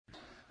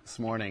this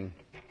morning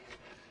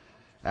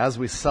as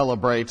we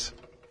celebrate.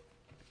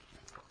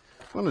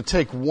 I want to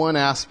take one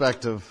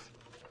aspect of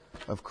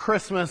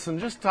Christmas and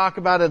just talk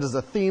about it as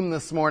a theme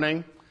this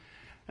morning.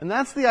 And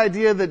that's the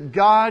idea that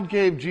God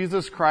gave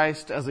Jesus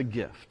Christ as a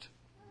gift.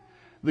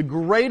 The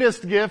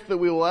greatest gift that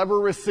we will ever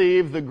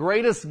receive, the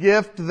greatest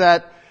gift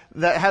that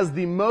has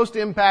the most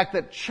impact,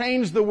 that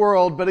changed the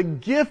world, but a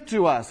gift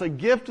to us, a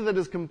gift that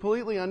is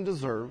completely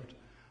undeserved,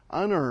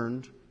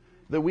 unearned,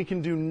 that we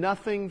can do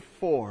nothing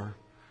for,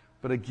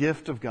 but a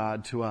gift of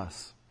God to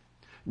us.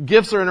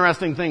 Gifts are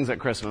interesting things at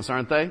Christmas,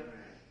 aren't they?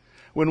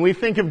 When we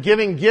think of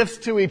giving gifts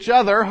to each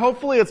other,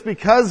 hopefully it's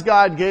because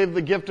God gave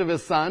the gift of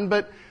His Son,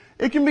 but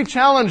it can be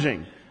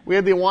challenging. We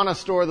had the Awana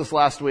store this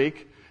last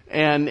week,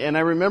 and I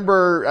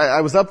remember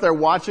I was up there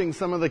watching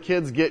some of the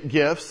kids get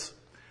gifts,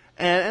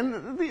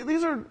 and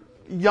these are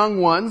young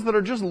ones that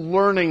are just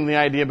learning the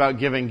idea about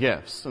giving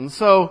gifts. And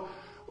so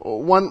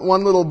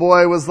one little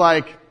boy was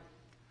like,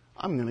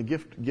 I'm going to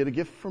get a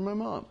gift from my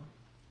mom.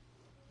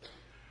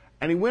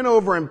 And he went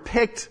over and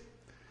picked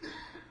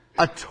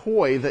a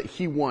toy that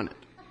he wanted.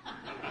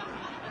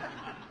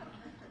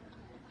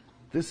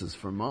 This is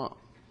for Mom.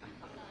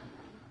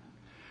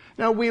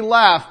 Now we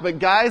laugh, but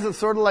guys, it's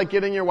sort of like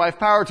getting your wife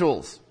power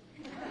tools.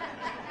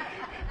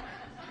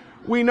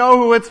 We know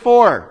who it's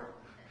for.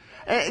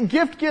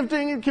 Gift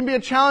giving can be a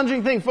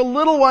challenging thing. For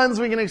little ones,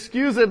 we can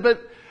excuse it,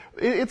 but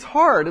it's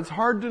hard. It's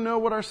hard to know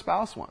what our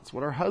spouse wants,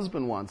 what our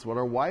husband wants, what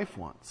our wife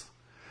wants.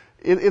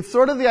 It's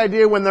sort of the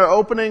idea when they're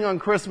opening on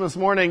Christmas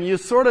morning, you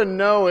sort of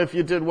know if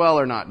you did well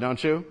or not,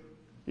 don't you?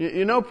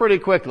 You know pretty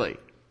quickly.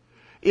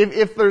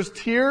 If there's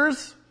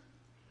tears,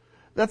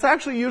 that's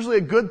actually usually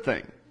a good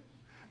thing.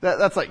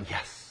 That's like,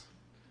 yes.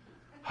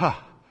 Huh.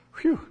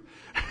 Phew.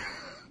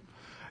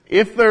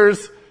 If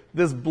there's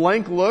this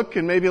blank look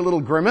and maybe a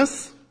little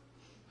grimace,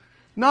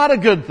 not a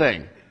good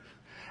thing.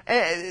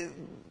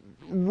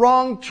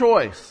 Wrong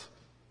choice.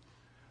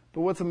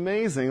 But what's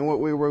amazing, and where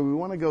we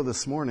want to go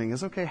this morning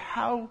is, okay,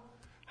 how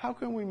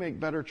can we make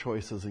better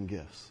choices in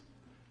gifts?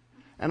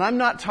 And I'm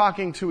not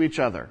talking to each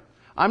other.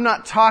 I'm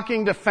not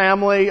talking to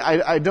family.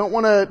 I don't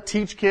want to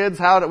teach kids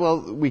how to,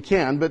 well, we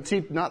can, but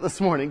not this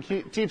morning.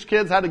 Teach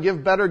kids how to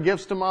give better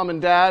gifts to mom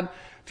and dad.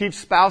 Teach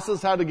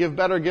spouses how to give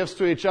better gifts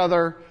to each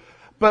other.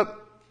 But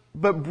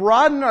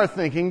broaden our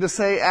thinking to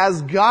say,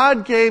 as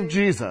God gave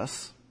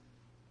Jesus,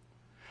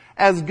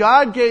 as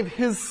God gave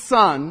His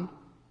Son,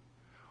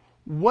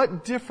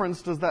 what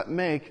difference does that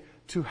make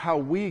to how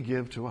we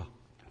give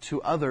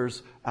to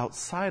others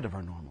outside of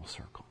our normal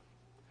circle?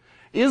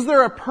 Is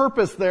there a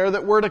purpose there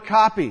that we're to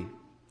copy?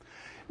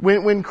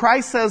 When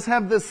Christ says,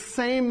 have this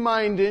same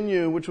mind in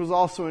you, which was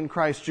also in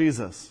Christ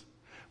Jesus.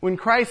 When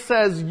Christ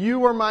says,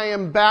 you are my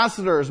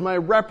ambassadors, my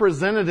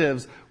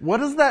representatives, what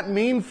does that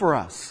mean for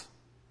us?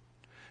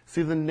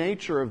 See, the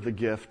nature of the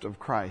gift of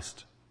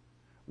Christ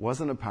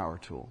wasn't a power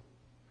tool,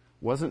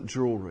 wasn't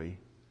jewelry.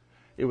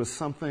 It was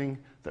something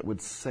that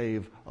would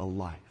save a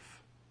life.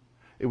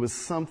 It was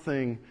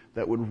something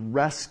that would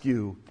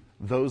rescue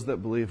those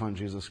that believe on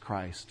Jesus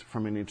Christ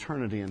from an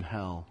eternity in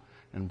hell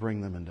and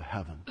bring them into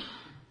heaven.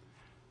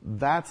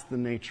 That's the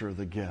nature of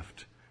the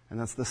gift. And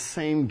that's the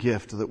same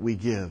gift that we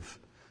give,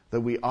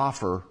 that we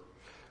offer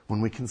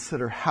when we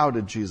consider how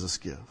did Jesus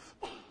give.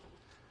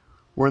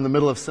 We're in the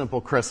middle of Simple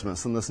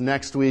Christmas, and this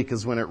next week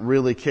is when it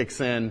really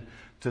kicks in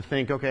to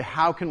think, okay,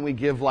 how can we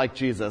give like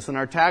Jesus? And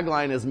our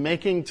tagline is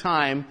making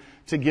time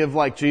to give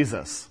like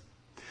Jesus.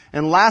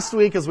 And last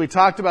week, as we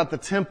talked about the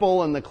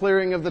temple and the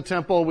clearing of the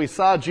temple, we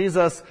saw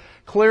Jesus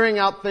clearing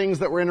out things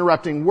that were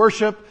interrupting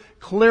worship,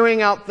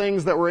 clearing out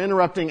things that were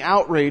interrupting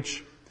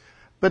outreach.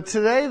 But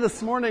today,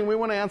 this morning, we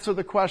want to answer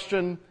the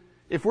question,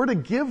 if we're to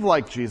give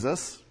like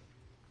Jesus,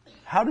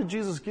 how did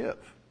Jesus give?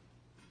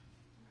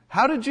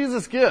 How did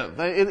Jesus give?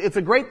 It's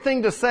a great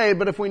thing to say,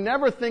 but if we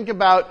never think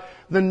about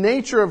the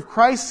nature of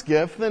Christ's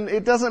gift, then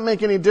it doesn't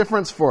make any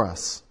difference for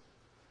us.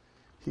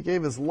 He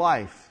gave His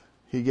life.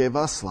 He gave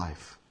us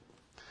life.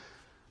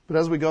 But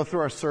as we go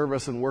through our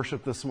service and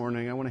worship this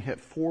morning, I want to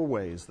hit 4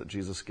 ways that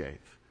Jesus gave.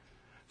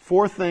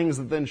 4 things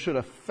that then should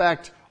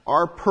affect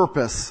our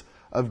purpose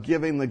of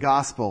giving the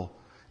gospel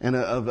and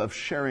of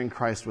sharing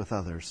Christ with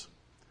others.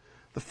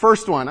 The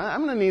first one,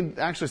 I'm going to need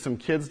actually some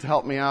kids to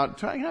help me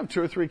out. I can have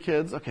 2 or 3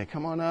 kids. Okay,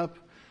 come on up.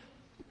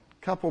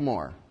 Couple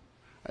more.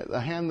 A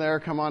hand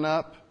there, come on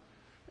up.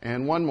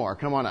 And one more,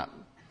 come on up.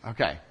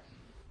 Okay.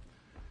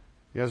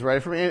 You guys ready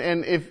for me?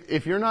 And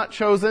if you're not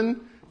chosen,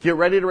 get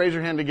ready to raise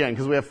your hand again,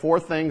 because we have 4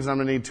 things, and I'm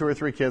going to need 2 or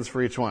 3 kids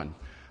for each one.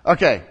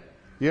 Okay.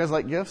 You guys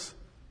like gifts?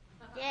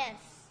 Yes.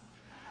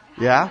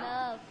 Yeah?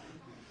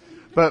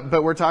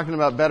 But we're talking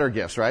about better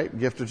gifts, right?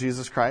 Gift of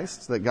Jesus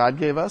Christ that God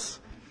gave us.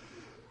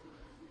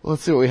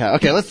 Let's see what we have.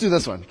 Okay, let's do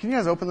this one. Can you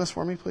guys open this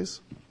for me,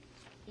 please?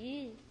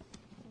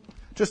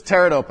 Just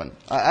tear it open.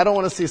 I don't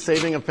want to see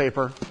saving of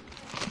paper.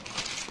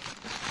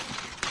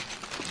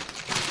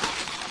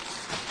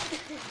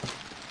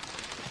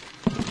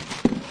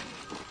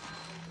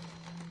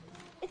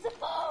 It's a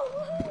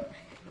phone!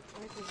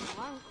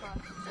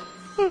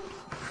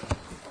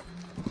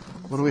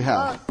 What do we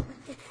have?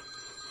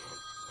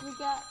 We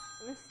got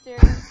Mr.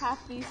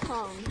 Happy's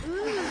phone.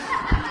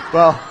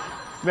 Well,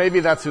 maybe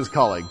that's who's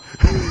calling.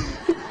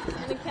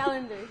 And a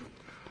calendar.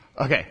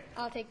 Okay.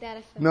 I'll take that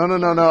as No.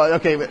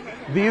 Okay, but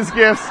these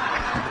gifts.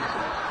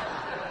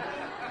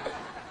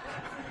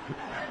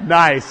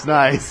 Nice.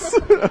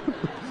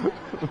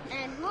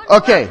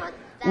 Okay,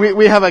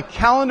 we have a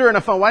calendar and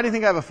a phone. Why do you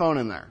think I have a phone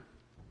in there?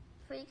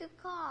 So you could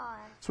call.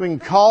 So we can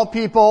call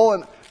people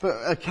and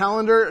a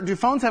calendar. Do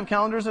phones have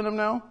calendars in them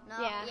now?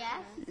 No. Yeah. Yes.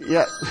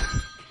 Yeah.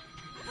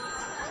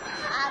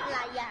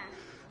 Yeah.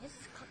 Just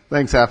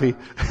Thanks, Happy.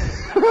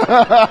 who's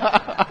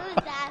that?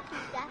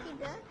 Who's Daffy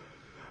Duck?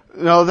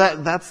 No,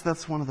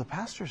 that's one of the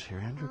pastors here,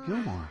 Andrew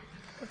Gilmore.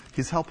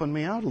 He's helping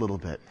me out a little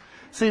bit.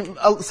 See,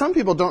 some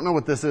people don't know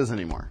what this is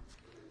anymore.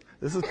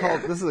 This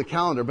is a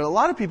calendar, but a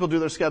lot of people do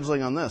their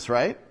scheduling on this,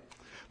 right?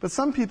 But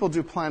some people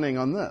do planning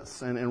on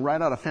this and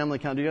write out a family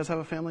calendar. Do you guys have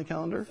a family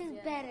calendar? This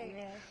is better.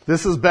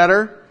 This is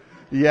better?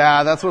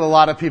 Yeah, that's what a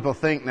lot of people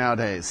think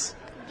nowadays.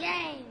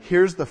 Game.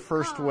 Here's the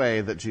first way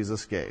that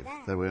Jesus gave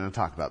that we're going to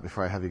talk about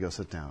before I have you go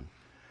sit down.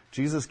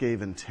 Jesus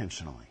gave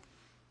intentionally.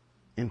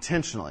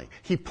 Intentionally.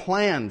 He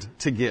planned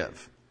to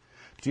give.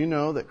 Do you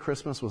know that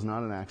Christmas was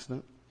not an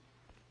accident?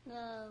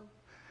 No.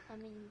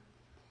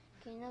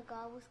 You know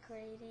God was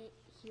created.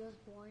 He was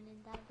born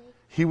in that day.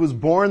 He was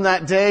born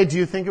that day. Do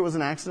you think it was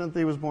an accident that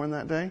he was born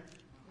that day?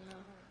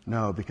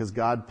 No, because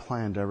God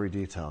planned every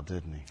detail,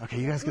 didn't he? Okay,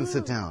 you guys can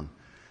sit down.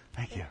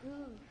 Thank you.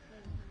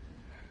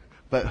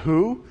 But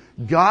who?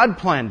 God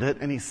planned it,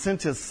 and he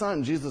sent his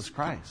son, Jesus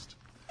Christ.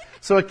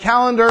 So a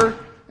calendar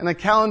and a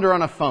calendar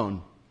on a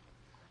phone.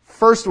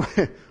 First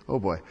way, oh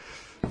boy.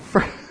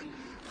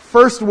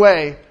 First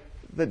way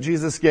that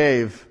Jesus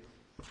gave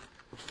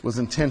was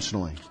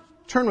intentionally.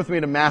 Turn with me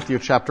to Matthew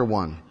chapter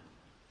 1.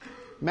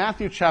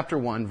 Matthew chapter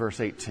 1, verse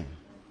 18.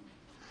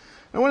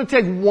 I want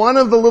to take one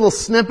of the little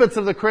snippets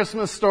of the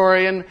Christmas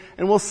story, and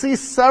we'll see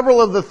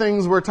several of the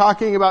things we're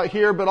talking about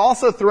here, but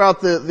also throughout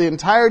the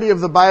entirety of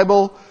the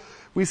Bible,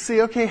 we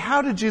see, okay,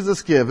 how did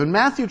Jesus give? In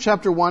Matthew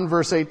chapter 1,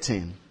 verse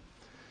 18.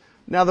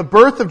 Now the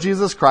birth of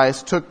Jesus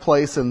Christ took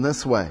place in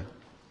this way.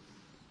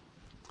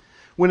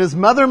 When his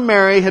mother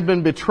Mary had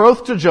been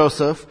betrothed to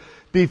Joseph,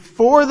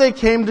 before they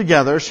came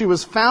together, she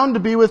was found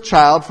to be with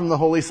child from the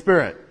Holy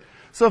Spirit.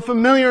 So a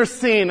familiar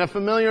scene, a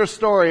familiar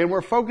story, and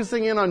we're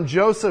focusing in on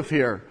Joseph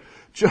here.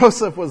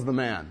 Joseph was the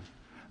man.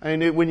 I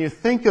mean, when you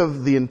think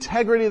of the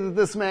integrity that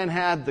this man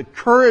had, the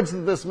courage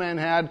that this man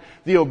had,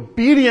 the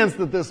obedience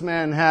that this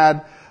man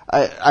had,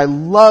 I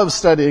love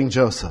studying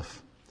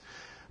Joseph.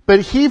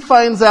 But he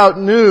finds out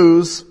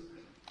news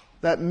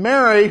that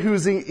Mary,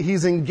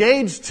 he's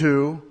engaged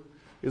to,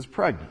 is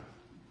pregnant.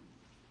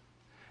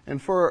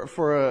 And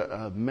for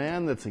a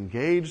man that's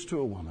engaged to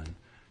a woman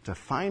to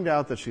find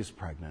out that she's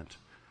pregnant,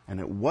 and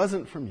it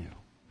wasn't from you,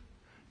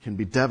 can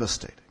be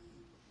devastating.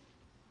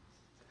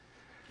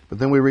 But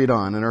then we read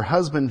on, and her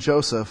husband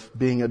Joseph,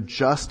 being a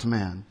just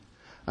man,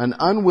 and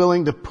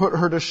unwilling to put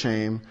her to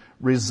shame,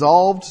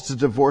 resolved to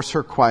divorce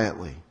her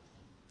quietly.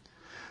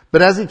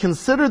 But as he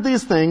considered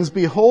these things,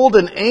 behold,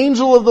 an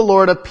angel of the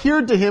Lord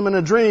appeared to him in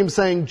a dream,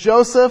 saying,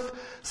 Joseph,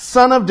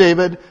 son of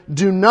David,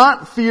 do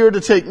not fear to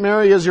take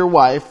Mary as your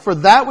wife, for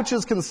that which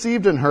is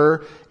conceived in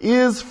her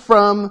is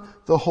from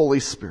the Holy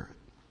Spirit.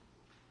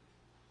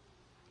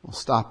 We'll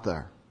stop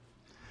there.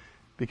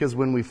 Because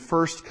when we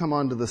first come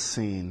onto the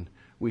scene,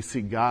 we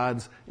see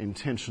God's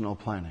intentional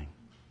planning.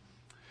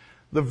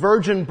 The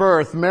virgin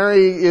birth,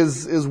 Mary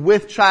is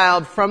with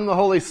child from the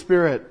Holy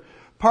Spirit.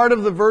 Part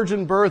of the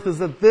virgin birth is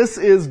that this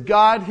is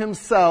God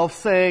himself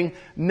saying,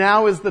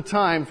 now is the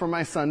time for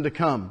my son to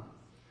come.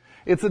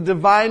 It's a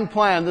divine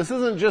plan. This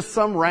isn't just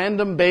some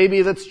random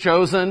baby that's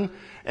chosen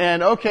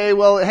and okay,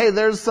 well, hey,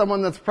 there's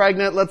someone that's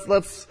pregnant.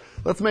 Let's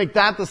make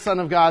that the Son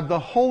of God. The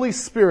Holy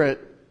Spirit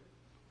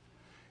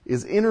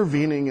is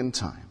intervening in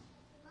time.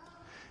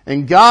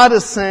 And God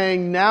is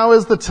saying, now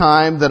is the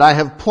time that I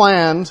have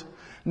planned.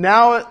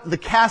 Now the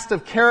cast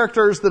of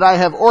characters that I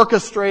have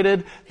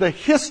orchestrated, the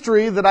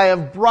history that I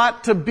have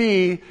brought to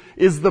be,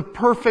 is the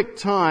perfect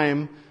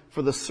time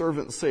for the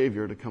servant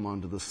Savior to come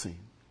onto the scene.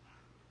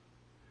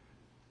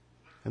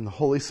 And the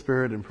Holy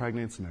Spirit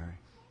impregnates Mary.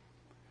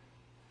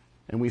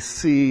 And we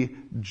see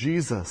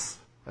Jesus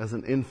as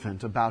an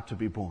infant about to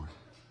be born.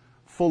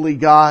 Fully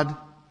God,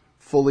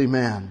 fully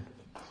man.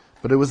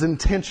 But it was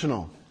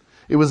intentional.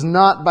 It was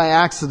not by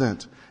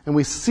accident. And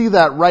we see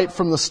that right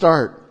from the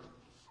start.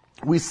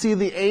 We see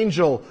the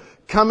angel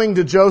coming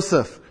to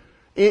Joseph,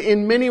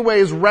 in many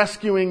ways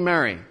rescuing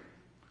Mary.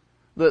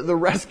 The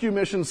rescue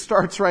mission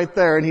starts right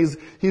there, and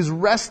he's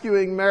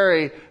rescuing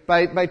Mary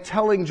by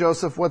telling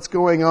Joseph what's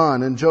going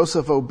on, and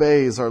Joseph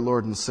obeys our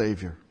Lord and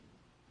Savior.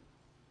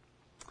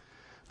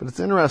 But it's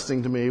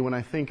interesting to me when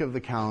I think of the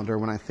calendar,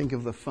 when I think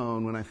of the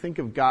phone, when I think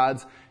of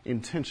God's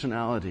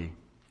intentionality.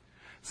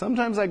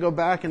 Sometimes I go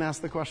back and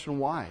ask the question,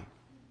 why?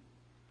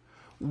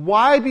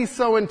 Why be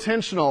so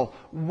intentional?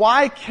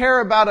 Why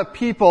care about a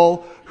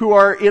people who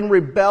are in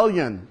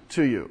rebellion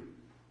to you?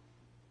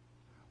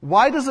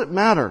 Why does it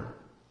matter?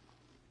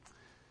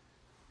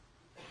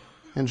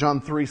 In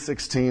John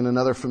 3:16,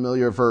 another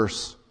familiar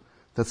verse,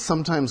 that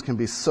sometimes can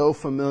be so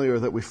familiar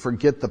that we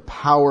forget the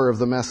power of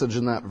the message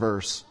in that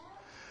verse.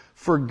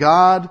 For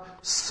God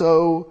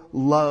so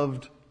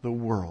loved the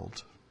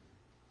world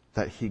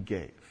that He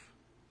gave.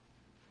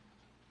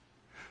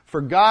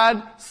 For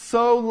God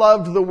so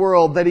loved the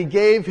world that He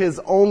gave His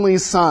only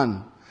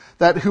Son,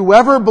 that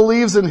whoever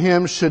believes in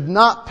Him should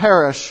not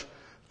perish,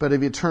 but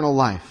have eternal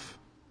life.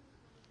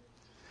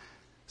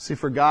 See,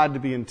 for God to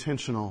be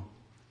intentional,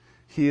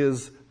 He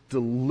is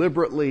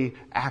deliberately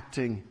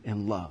acting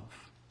in love.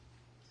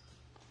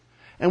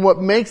 And what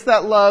makes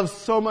that love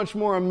so much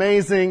more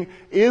amazing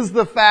is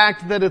the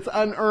fact that it's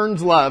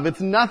unearned love. It's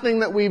nothing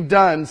that we've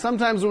done.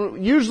 Sometimes,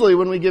 usually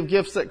when we give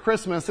gifts at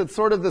Christmas, it's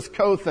sort of this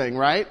thing,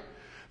 right?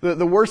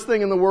 The worst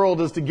thing in the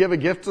world is to give a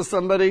gift to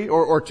somebody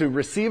or to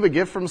receive a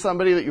gift from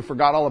somebody that you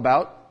forgot all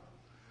about.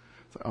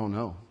 Oh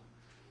no.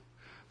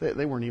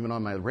 They weren't even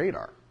on my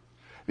radar.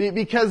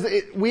 Because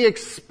we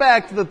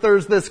expect that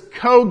there's this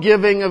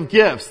co-giving of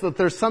gifts, that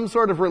there's some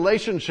sort of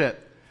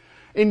relationship.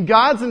 In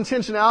God's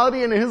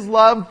intentionality and His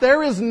love,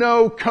 there is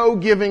no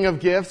co-giving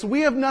of gifts.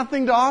 We have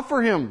nothing to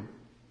offer Him.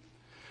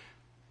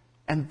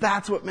 And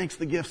that's what makes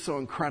the gift so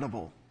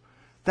incredible.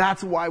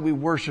 That's why we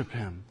worship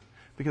Him.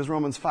 Because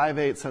Romans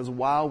 5:8 says,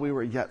 while we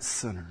were yet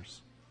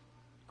sinners,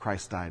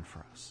 Christ died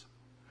for us.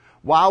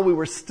 While we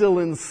were still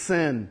in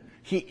sin,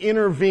 He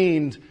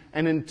intervened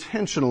and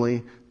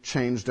intentionally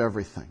changed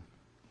everything.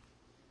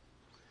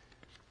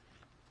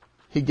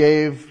 He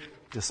gave,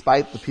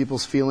 despite the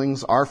people's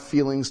feelings, our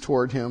feelings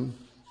toward Him,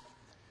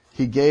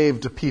 He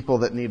gave to people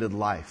that needed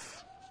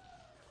life.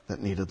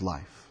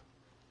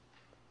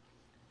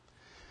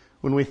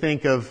 When we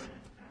think of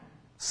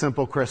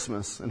simple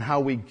Christmas and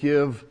how we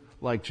give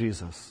like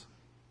Jesus,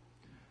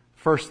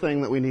 first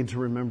thing that we need to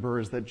remember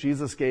is that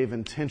Jesus gave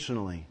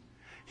intentionally.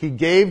 He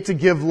gave to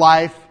give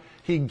life.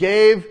 He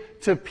gave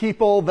to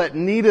people that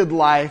needed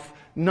life,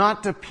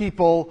 not to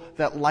people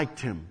that liked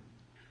Him.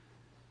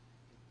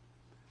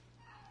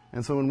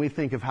 And so when we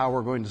think of how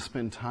we're going to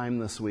spend time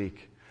this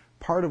week,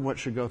 part of what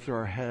should go through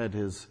our head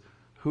is,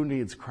 who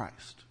needs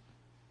Christ?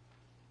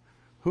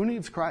 Who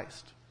needs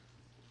Christ?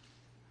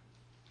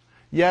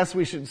 Yes,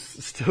 we should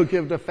still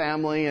give to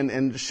family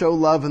and show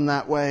love in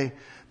that way.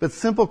 But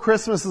simple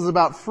Christmas is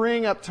about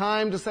freeing up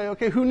time to say,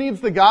 okay, who needs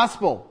the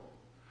gospel?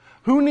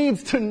 Who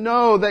needs to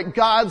know that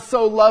God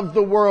so loved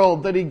the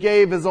world that He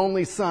gave His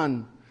only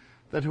Son,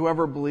 that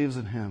whoever believes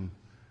in Him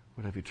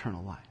would have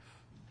eternal life?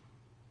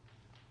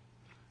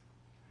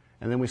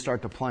 And then we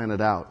start to plan it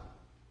out.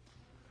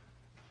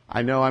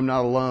 I know I'm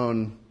not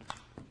alone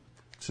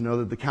to know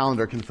that the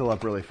calendar can fill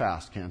up really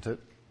fast, can't it?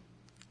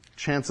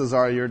 Chances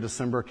are your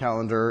December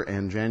calendar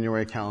and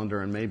January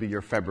calendar and maybe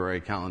your February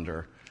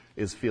calendar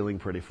is feeling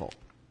pretty full.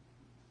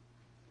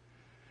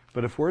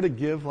 But if we're to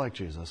give like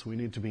Jesus, we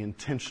need to be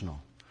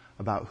intentional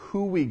about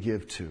who we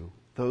give to,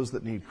 those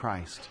that need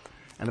Christ,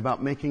 and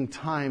about making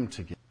time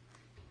to give.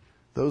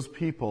 Those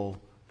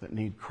people that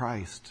need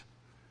Christ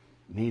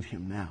need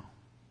Him now.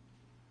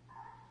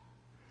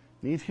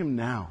 Need Him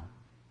now.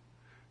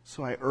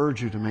 So I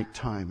urge you to make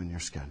time in your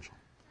schedule.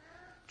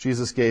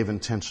 Jesus gave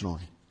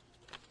intentionally.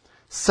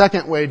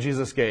 Second way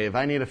Jesus gave,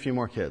 I need a few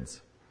more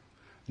kids.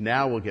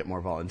 Now we'll get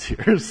more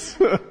volunteers.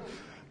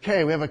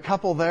 Okay, we have a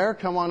couple there.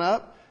 Come on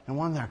up. And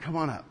one there. Come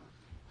on up.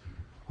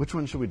 Which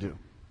one should we do?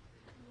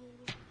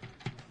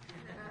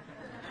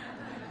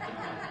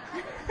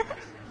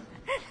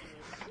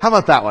 How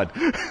about that one?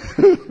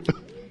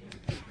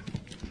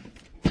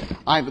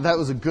 That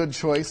was a good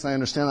choice. I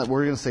understand that.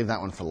 We're going to save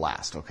that one for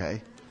last,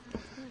 okay?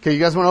 Okay, you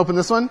guys want to open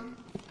this one?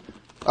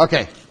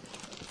 Okay.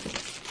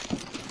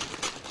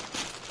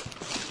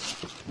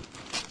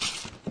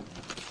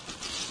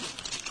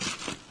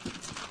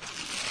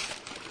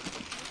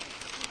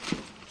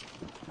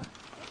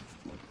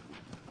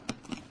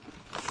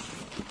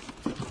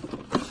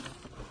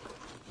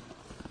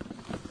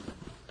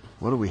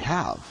 What do we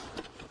have?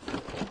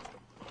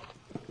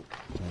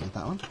 Can I get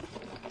that one?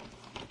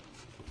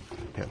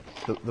 Okay.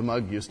 The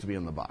mug used to be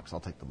in the box.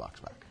 I'll take the box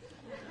back.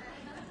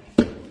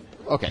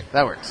 Okay,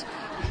 that works.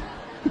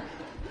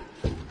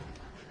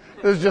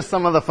 This is just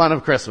some of the fun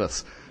of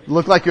Christmas.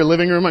 Look like your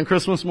living room on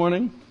Christmas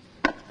morning?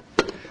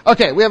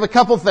 Okay, we have a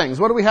couple things.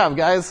 What do we have,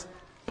 guys?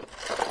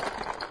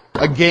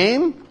 A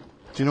game? Do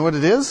you know what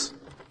it is?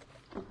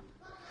 Do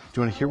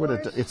you want to hear what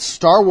it does? It's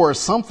Star Wars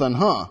something,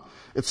 huh?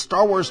 It's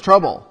Star Wars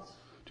Trouble.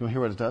 Do you want to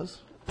hear what it does?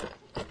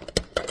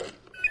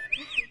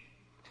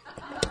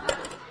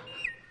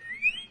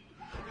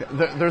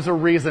 There's a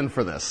reason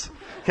for this.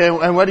 Okay,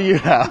 and what do you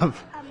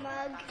have? A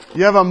mug.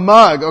 You have a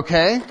mug,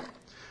 okay?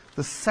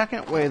 The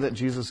second way that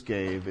Jesus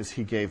gave is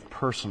He gave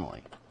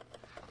personally.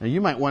 Now you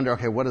might wonder,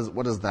 okay, what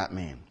does that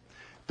mean?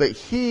 But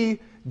He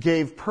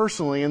gave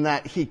personally in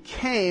that He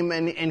came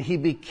and He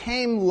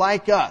became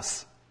like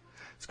us.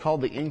 It's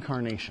called the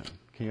incarnation.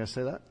 Can you guys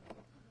say that?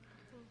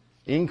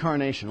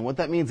 Incarnation. What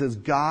that means is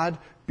God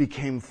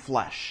became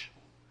flesh.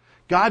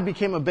 God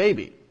became a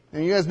baby.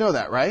 And you guys know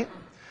that, right?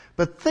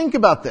 But think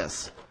about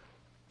this.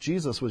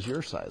 Jesus was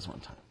your size one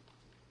time.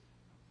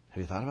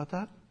 Have you thought about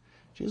that?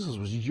 Jesus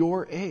was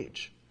your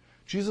age.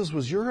 Jesus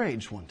was your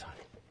age one time.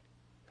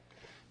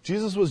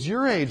 Jesus was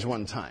your age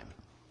one time.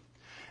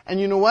 And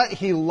you know what?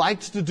 He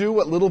liked to do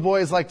what little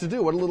boys like to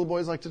do. What do little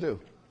boys like to do?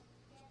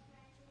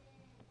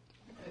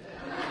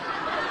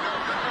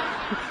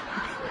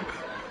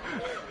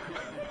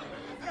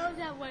 Those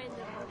that wearing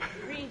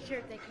the green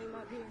shirt that came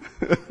up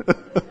here.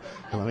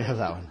 Let me have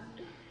that one.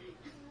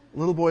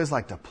 Little boys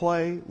like to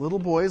play. Little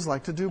boys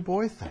like to do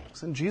boy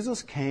things. And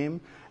Jesus came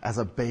as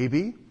a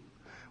baby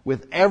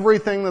with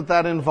everything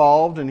that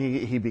involved, and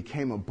he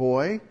became a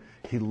boy.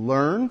 He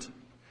learned.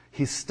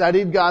 He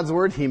studied God's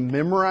Word. He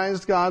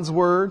memorized God's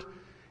Word.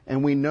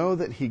 And we know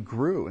that he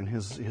grew in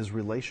his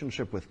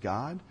relationship with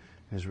God,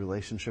 his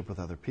relationship with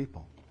other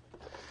people.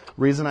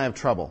 Reason I have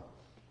trouble.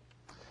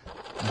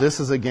 This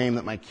is a game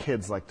that my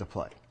kids like to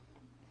play.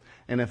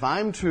 And if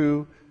I'm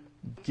to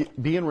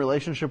be in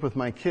relationship with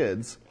my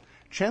kids,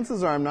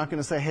 chances are I'm not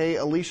going to say, hey,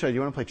 Alicia, do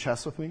you want to play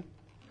chess with me?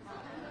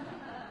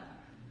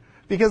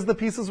 Because the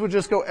pieces would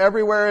just go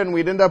everywhere and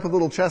we'd end up with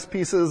little chess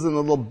pieces and the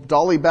little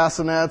dolly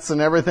bassinets and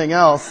everything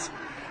else.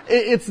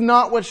 It's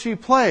not what she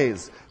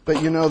plays.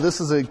 But you know, this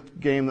is a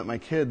game that my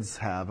kids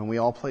have, and we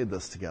all played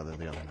this together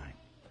the other night.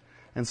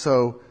 And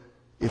so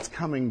it's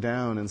coming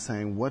down and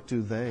saying,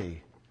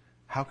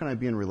 how can I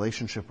be in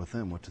relationship with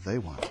them? What do they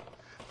want?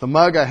 The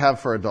mug I have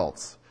for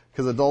adults,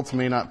 because adults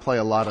may not play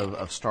a lot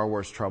of Star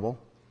Wars Trouble.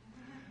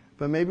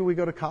 But maybe we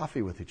go to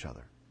coffee with each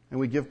other, and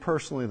we give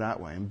personally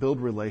that way and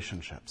build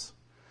relationships.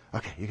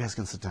 Okay, you guys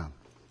can sit down.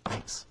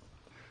 Thanks.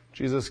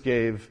 Jesus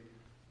gave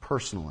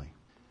personally.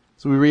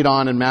 So we read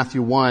on in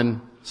Matthew 1,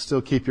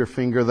 still keep your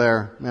finger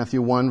there,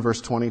 Matthew 1,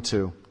 verse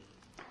 22.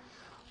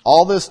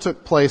 All this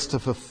took place to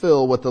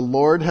fulfill what the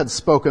Lord had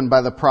spoken by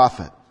the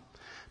prophet.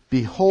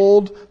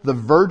 Behold, the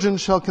virgin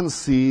shall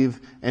conceive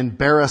and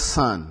bear a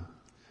son,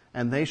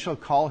 and they shall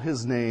call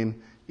his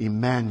name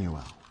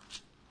Emmanuel,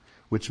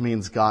 which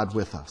means God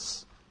with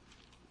us.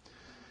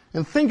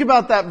 And think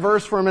about that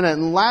verse for a minute.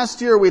 And last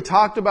year we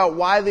talked about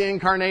why the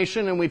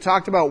incarnation, and we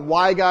talked about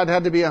why God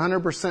had to be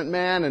 100%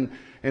 man,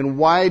 and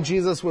why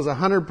Jesus was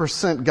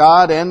 100%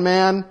 God and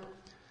man.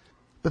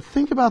 But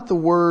think about the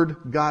word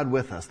God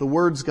with us, the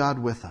words God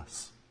with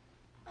us.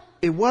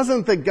 It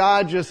wasn't that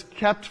God just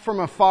kept from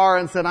afar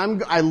and said,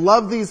 I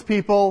love these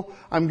people,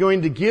 I'm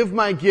going to give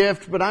my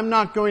gift, but I'm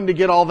not going to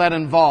get all that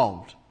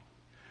involved.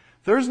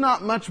 There's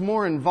not much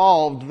more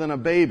involved than a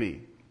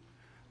baby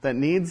that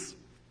needs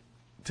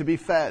to be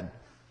fed,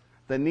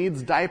 that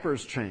needs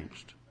diapers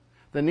changed,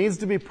 that needs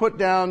to be put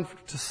down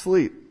to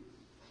sleep,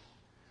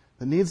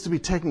 that needs to be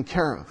taken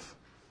care of.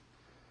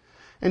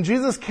 And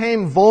Jesus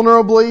came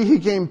vulnerably, he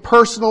came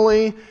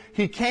personally,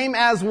 he came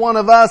as one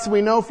of us,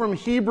 we know from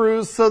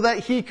Hebrews, so that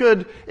he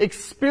could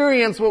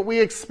experience what we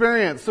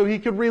experience, so he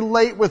could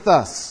relate with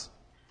us.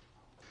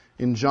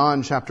 In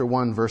John chapter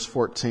 1, verse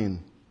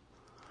 14,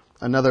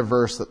 another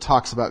verse that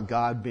talks about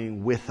God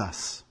being with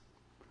us.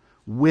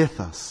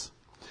 With us.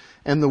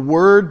 And the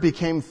Word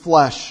became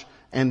flesh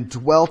and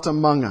dwelt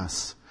among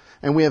us.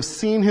 And we have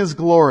seen his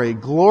glory.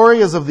 Glory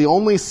is of the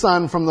only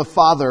Son from the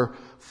Father,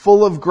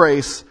 full of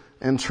grace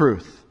and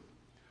truth.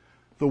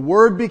 The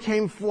Word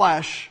became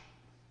flesh.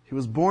 He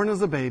was born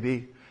as a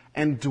baby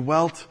and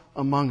dwelt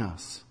among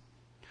us.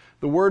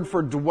 The word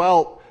for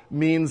dwelt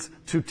means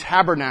to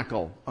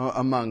tabernacle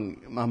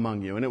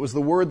among you. And it was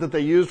the word that they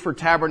used for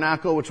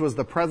tabernacle, which was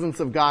the presence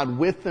of God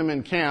with them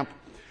in camp.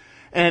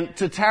 And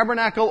to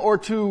tabernacle or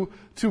to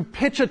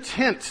pitch a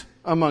tent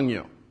among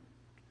you.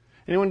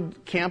 Anyone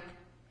camp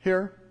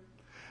here?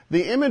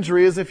 The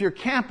imagery is if you're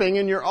camping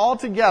and you're all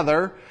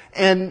together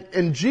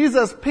and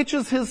Jesus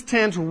pitches his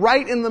tent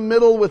right in the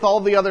middle with all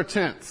the other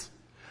tents.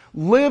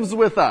 Lives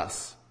with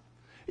us.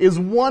 Is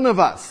one of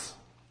us.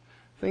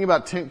 The thing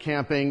about tent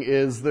camping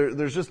is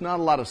there's just not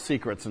a lot of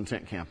secrets in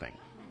tent camping.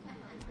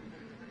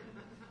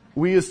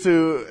 We used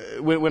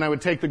to, when I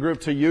would take the group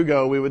to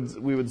Yugo,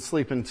 we would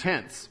sleep in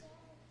tents.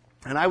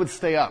 And I would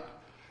stay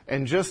up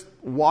and just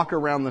walk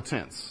around the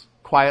tents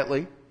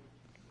quietly,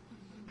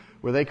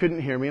 where they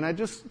couldn't hear me, and I'd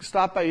just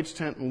stop by each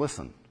tent and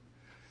listen.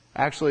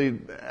 Actually,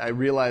 I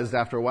realized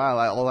after a while,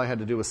 all I had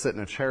to do was sit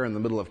in a chair in the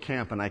middle of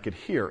camp, and I could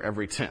hear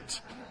every tent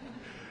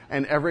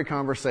and every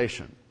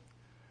conversation.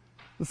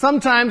 And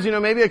sometimes,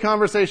 maybe a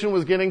conversation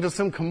was getting to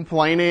some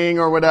complaining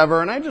or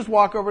whatever, and I'd just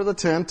walk over to the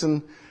tent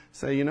and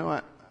say, you know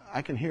what,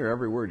 I can hear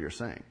every word you're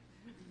saying.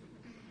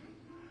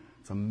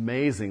 It's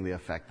amazing the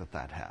effect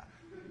that had.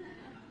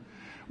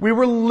 We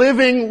were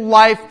living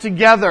life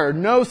together,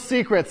 no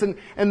secrets.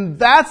 And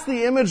that's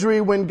the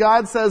imagery when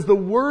God says the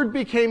Word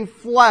became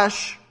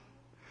flesh,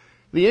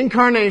 the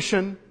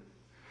incarnation,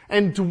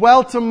 and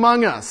dwelt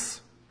among us.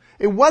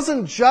 It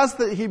wasn't just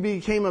that he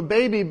became a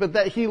baby, but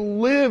that he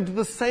lived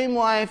the same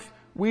life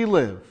we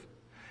live.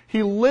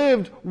 He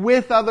lived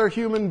with other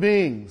human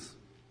beings.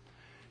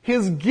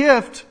 His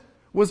gift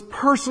was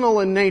personal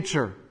in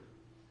nature,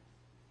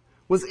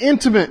 was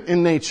intimate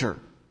in nature.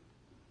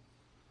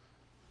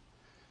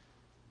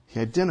 He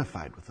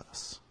identified with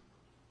us,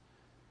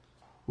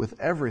 with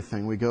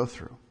everything we go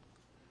through.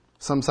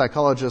 Some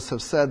psychologists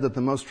have said that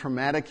the most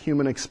traumatic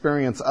human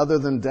experience other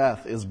than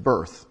death is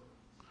birth.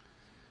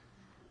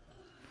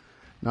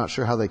 Not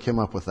sure how they came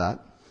up with that.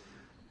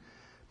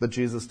 But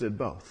Jesus did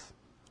both.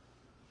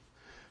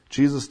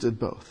 Jesus did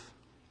both.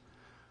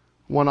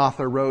 One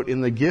author wrote, "In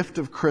the gift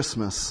of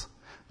Christmas,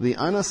 the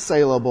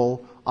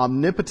unassailable,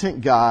 omnipotent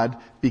God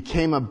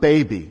became a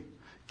baby,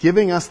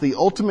 giving us the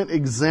ultimate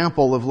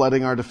example of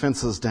letting our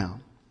defenses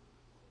down."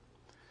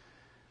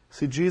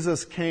 See,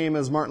 Jesus came,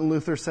 as Martin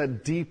Luther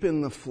said, deep in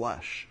the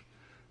flesh,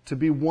 to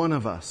be one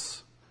of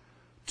us,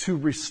 to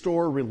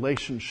restore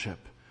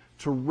relationship,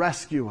 to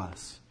rescue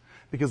us.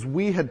 Because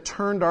we had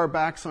turned our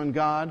backs on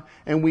God,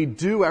 and we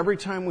do every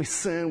time we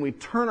sin, we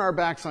turn our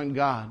backs on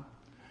God.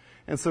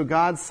 And so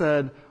God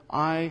said,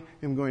 I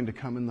am going to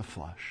come in the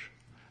flesh,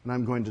 and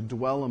I'm going to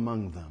dwell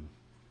among them,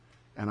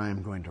 and I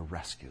am going to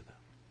rescue them.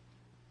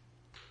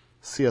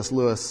 C.S.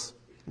 Lewis,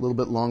 a little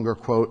bit longer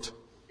quote,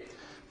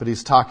 but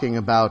he's talking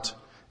about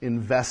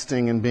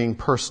investing and being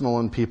personal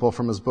in people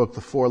from his book,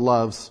 The Four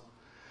Loves.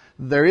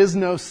 There is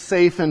no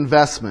safe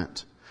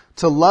investment.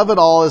 To love at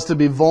all is to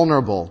be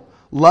vulnerable.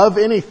 Love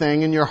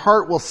anything and your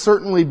heart will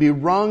certainly be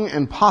wrung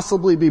and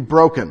possibly be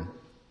broken.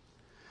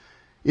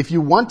 If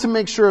you want to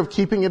make sure of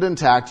keeping it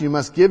intact, you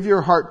must give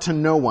your heart to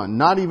no one,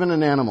 not even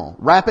an animal.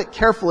 Wrap it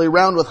carefully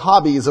round with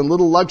hobbies and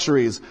little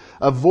luxuries.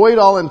 Avoid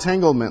all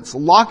entanglements.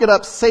 Lock it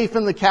up safe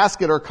in the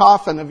casket or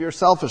coffin of your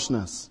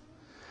selfishness.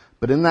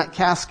 But in that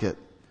casket,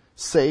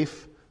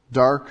 safe,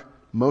 dark,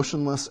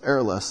 motionless,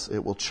 airless,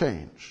 it will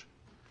change.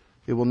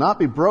 It will not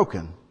be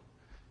broken.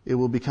 It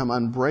will become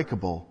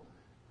unbreakable,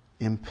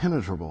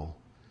 impenetrable,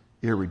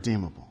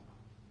 irredeemable.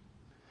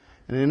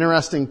 An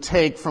interesting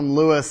take from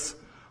Lewis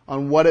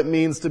on what it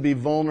means to be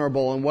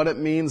vulnerable and what it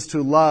means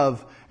to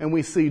love. And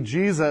we see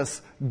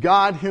Jesus,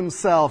 God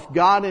himself,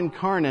 God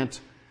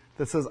incarnate,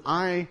 that says,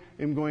 I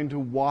am going to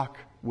walk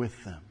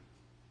with them.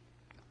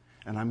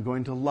 And I'm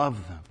going to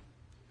love them.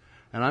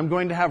 And I'm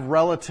going to have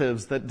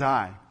relatives that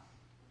die.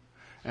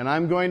 And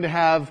I'm going to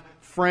have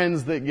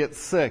friends that get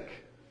sick.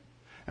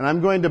 And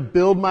I'm going to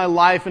build my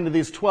life into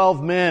these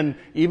 12 men,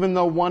 even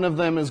though one of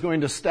them is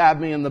going to stab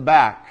me in the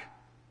back.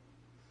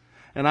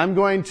 And I'm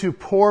going to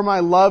pour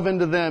my love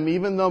into them,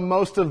 even though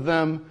most of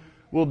them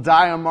will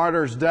die a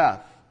martyr's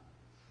death.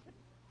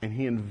 And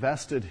he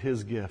invested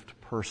his gift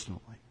personally.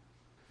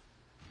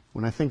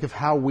 When I think of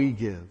how we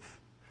give,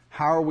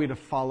 how are we to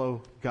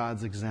follow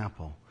God's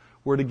example?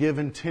 We're to give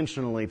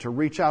intentionally, to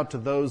reach out to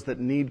those that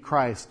need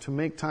Christ, to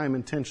make time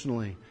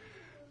intentionally.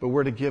 But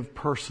we're to give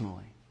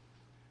personally.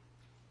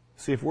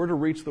 See, if we're to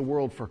reach the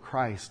world for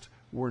Christ,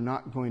 we're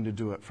not going to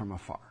do it from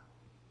afar.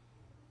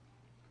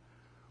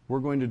 We're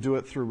going to do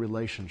it through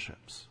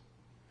relationships.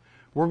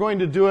 We're going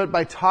to do it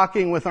by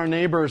talking with our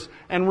neighbors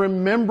and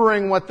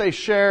remembering what they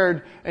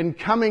shared and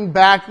coming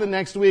back the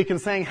next week and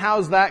saying,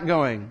 how's that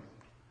going?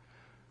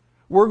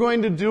 We're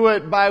going to do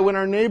it by when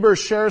our neighbors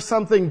share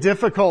something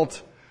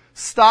difficult,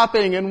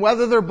 stopping, and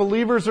whether they're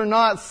believers or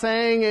not,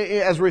 saying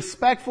as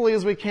respectfully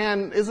as we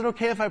can, is it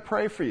okay if I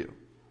pray for you?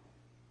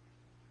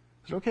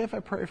 Is it okay if I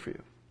pray for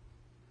you?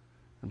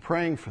 And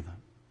praying for them.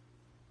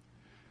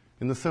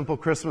 In the Simple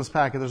Christmas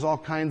Packet, there's all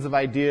kinds of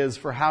ideas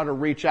for how to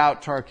reach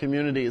out to our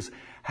communities,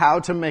 how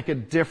to make a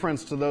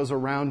difference to those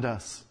around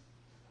us.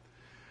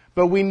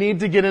 But we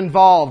need to get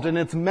involved, and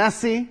it's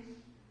messy.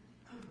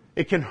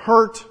 It can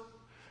hurt.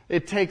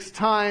 It takes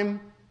time.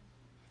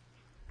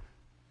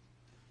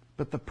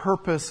 But the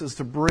purpose is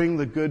to bring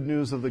the good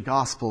news of the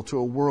gospel to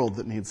a world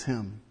that needs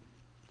Him.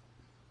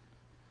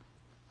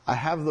 I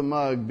have the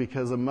mug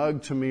because a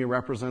mug to me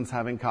represents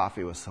having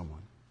coffee with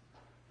someone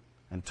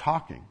and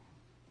talking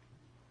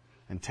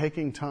and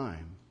taking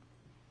time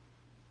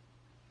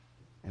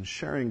and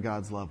sharing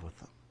God's love with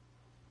them.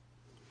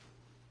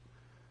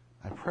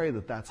 I pray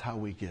that that's how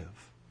we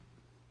give.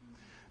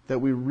 That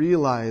we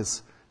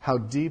realize how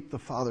deep the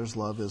Father's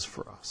love is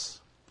for us.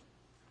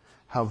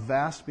 How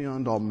vast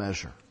beyond all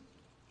measure.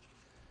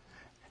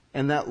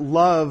 And that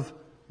love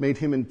made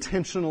Him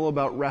intentional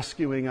about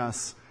rescuing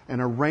us and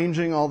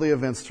arranging all the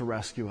events to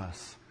rescue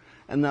us.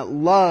 And that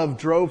love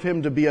drove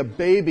Him to be a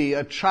baby,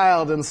 a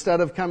child, instead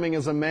of coming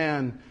as a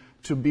man,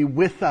 to be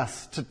with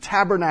us, to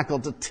tabernacle,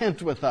 to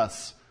tent with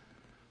us,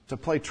 to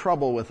play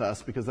trouble with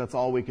us, because that's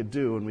all we could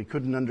do and we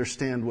couldn't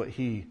understand what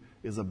He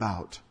is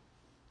about.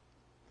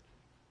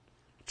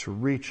 To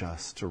reach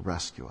us, to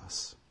rescue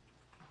us.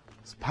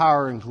 His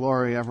power and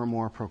glory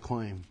evermore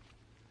proclaim.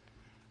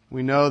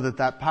 We know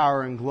that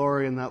power and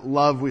glory and that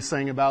love we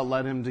sang about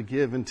led Him to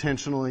give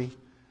intentionally,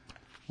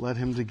 led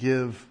Him to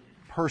give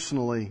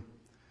personally.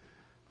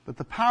 But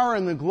the power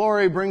and the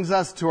glory brings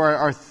us to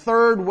our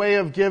third way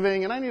of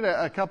giving. And I need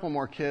a couple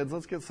more kids.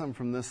 Let's get some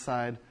from this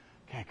side.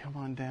 Okay, come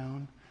on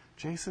down.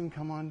 Jason,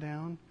 come on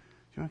down. Do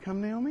you want to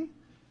come, Naomi?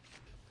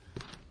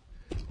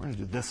 We're going to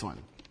do this one.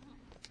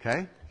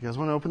 Okay? You guys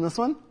want to open this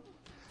one?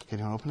 Okay, do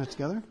you want to open it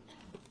together?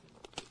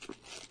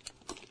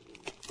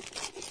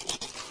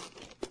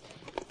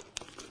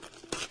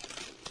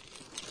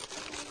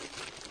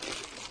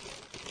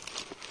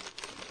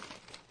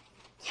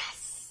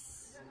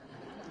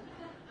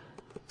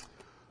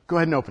 Go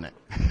ahead and open it.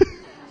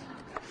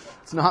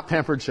 It's not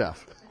Pampered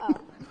Chef. Oh.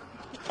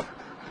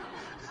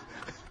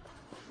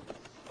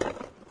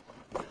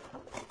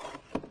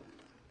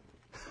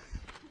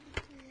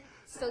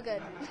 Still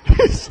good.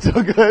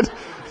 Still good?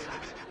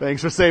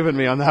 Thanks for saving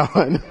me on that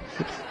one.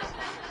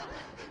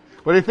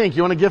 What do you think?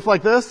 You want a gift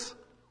like this?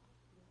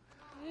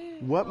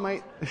 What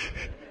might...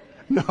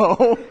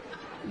 No.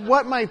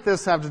 What might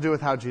this have to do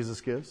with how Jesus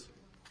gives?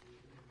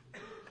 I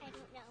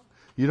don't know.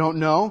 You don't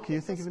know? Can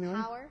you think of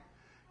anyone? Power.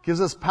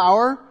 Gives us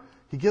power.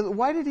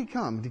 Why did he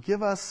come? To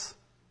give us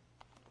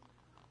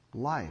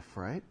life,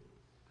 right?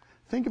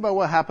 Think about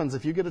what happens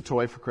if you get a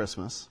toy for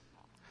Christmas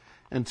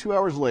and 2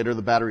 hours later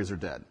the batteries are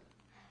dead.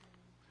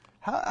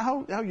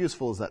 How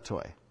useful is that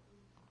toy?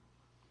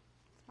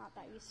 Not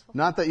that useful.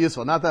 Not that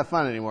useful, not that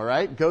fun anymore,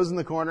 right? Goes in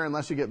the corner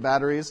unless you get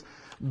batteries.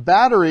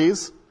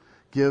 Batteries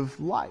give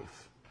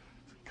life.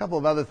 A couple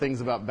of other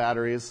things about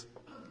batteries.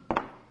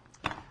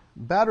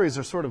 Batteries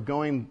are sort of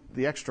going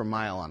the extra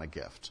mile on a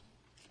gift.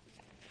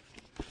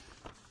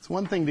 It's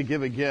one thing to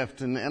give a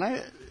gift, and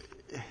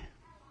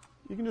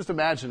you can just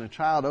imagine a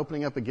child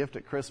opening up a gift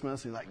at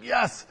Christmas, and you're like,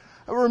 yes,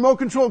 I have a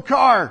remote-controlled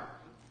car,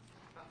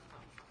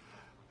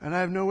 and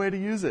I have no way to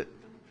use it.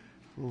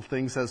 The little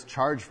thing says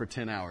charge for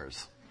 10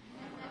 hours.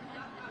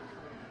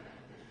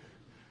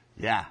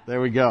 Yeah,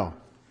 there we go.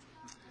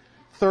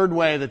 Third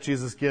way that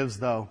Jesus gives,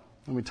 though,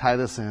 let me tie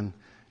this in,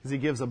 is he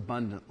gives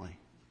abundantly.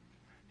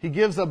 He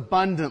gives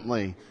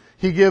abundantly.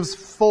 He gives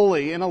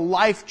fully in a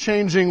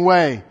life-changing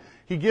way.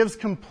 He gives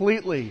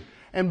completely.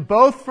 And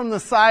both from the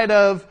side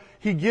of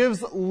he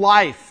gives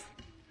life.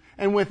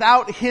 And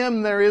without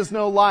him there is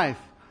no life.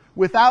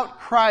 Without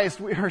Christ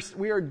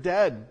we are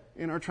dead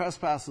in our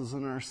trespasses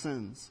and our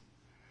sins.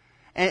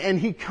 And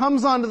he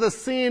comes onto the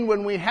scene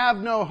when we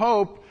have no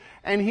hope,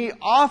 and he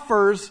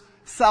offers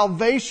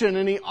salvation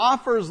and he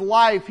offers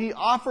life. He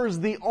offers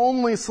the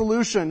only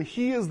solution.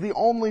 He is the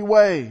only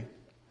way,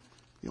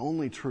 the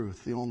only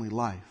truth, the only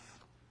life.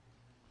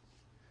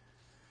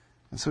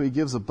 And so he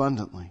gives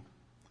abundantly.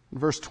 In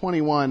verse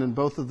 21, and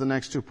both of the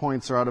next 2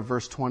 points are out of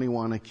verse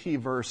 21, a key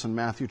verse in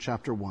Matthew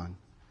chapter 1.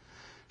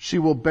 She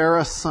will bear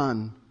a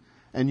son,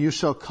 and you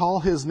shall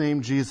call his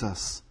name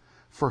Jesus,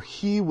 for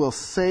he will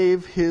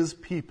save his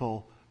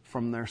people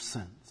from their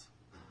sins.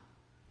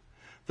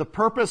 The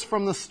purpose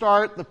from the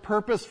start, the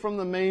purpose from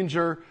the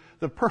manger,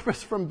 the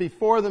purpose from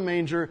before the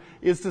manger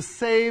is to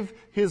save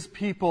his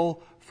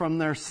people from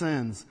their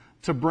sins,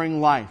 to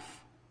bring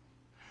life.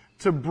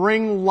 To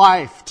bring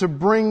life, to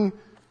bring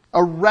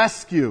a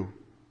rescue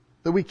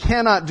that we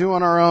cannot do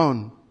on our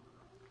own.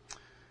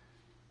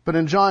 But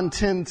in John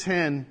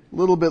 10:10, a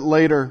little bit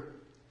later,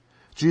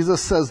 Jesus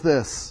says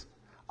this,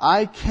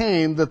 I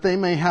came that they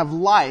may have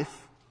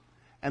life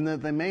and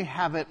that they may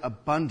have it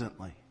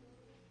abundantly.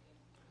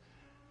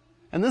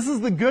 And this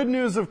is the good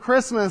news of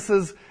Christmas,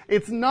 is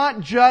it's not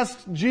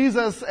just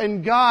Jesus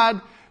and God.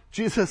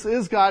 Jesus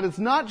is God. It's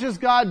not just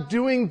God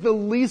doing the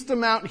least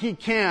amount he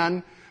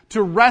can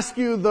to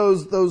rescue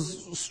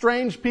those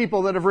strange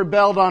people that have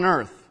rebelled on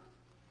earth.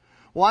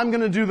 Well, I'm going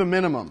to do the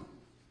minimum.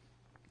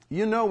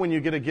 You know when you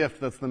get a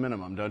gift that's the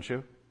minimum, don't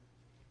you?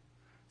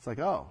 It's like,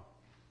 oh,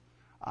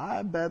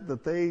 I bet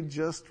that they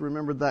just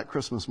remembered that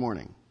Christmas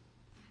morning.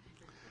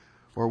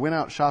 Or went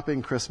out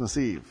shopping Christmas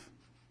Eve.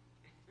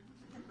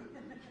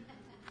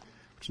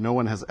 Which no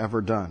one has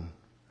ever done.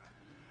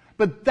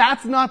 But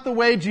that's not the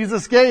way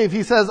Jesus gave.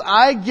 He says,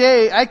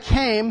 I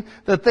came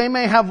that they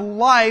may have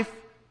life,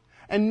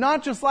 and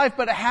not just life,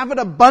 but have it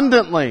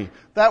abundantly.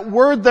 That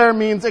word there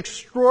means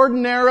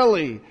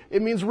extraordinarily.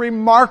 It means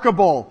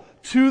remarkable,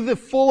 to the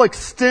full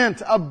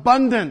extent,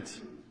 abundant.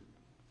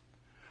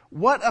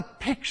 What a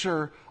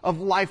picture of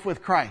life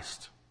with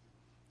Christ.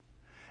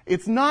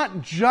 It's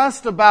not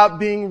just about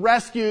being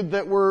rescued,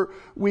 that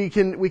we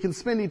can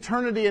spend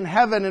eternity in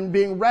heaven and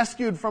being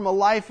rescued from a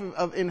life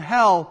in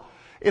hell.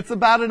 It's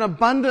about an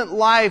abundant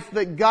life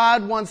that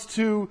God wants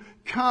to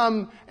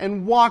come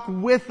and walk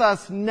with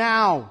us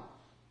now.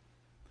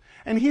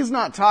 And he's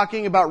not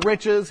talking about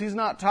riches. He's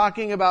not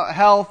talking about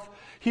health.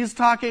 He's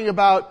talking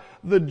about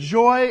the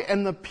joy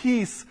and the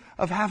peace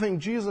of having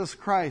Jesus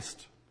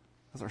Christ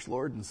as our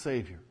Lord and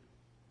Savior.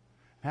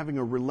 Having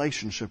a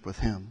relationship with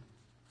him.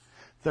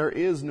 There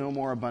is no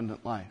more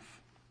abundant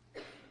life.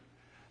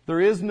 There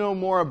is no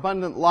more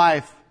abundant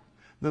life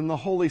than the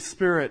Holy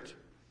Spirit,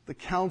 the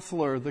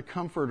Counselor, the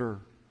Comforter,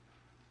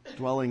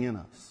 dwelling in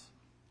us.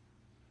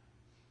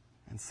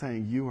 And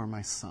saying, you are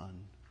my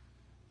son.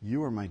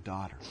 You are my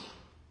daughter.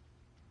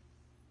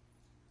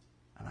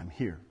 And I'm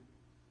here.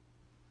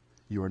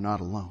 You are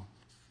not alone.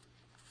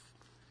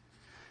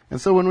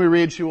 And so when we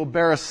read, she will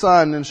bear a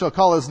son and shall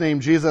call his name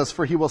Jesus,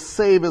 for he will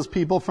save his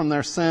people from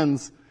their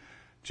sins.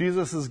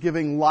 Jesus is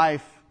giving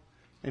life,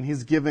 and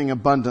he's giving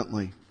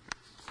abundantly.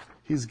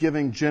 He's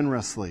giving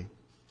generously.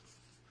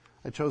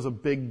 I chose a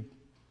big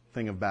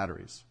thing of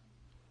batteries.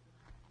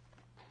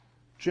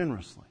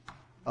 Generously.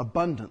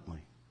 Abundantly.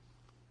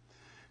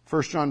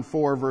 1 John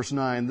 4, verse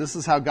 9. This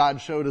is how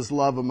God showed his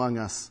love among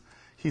us.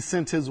 He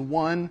sent his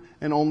one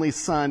and only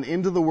Son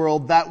into the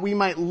world that we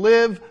might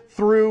live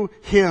through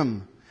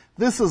him.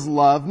 This is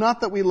love,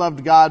 not that we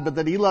loved God, but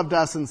that he loved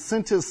us and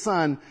sent his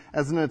Son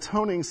as an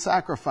atoning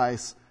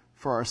sacrifice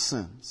for our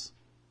sins.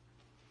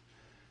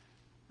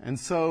 And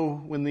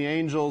so when the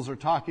angels are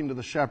talking to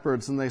the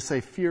shepherds and they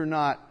say, "Fear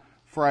not,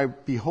 for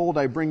behold,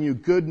 I bring you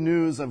good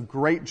news of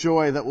great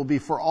joy that will be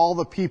for all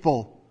the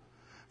people.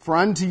 For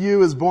unto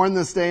you is born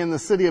this day in the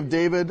city of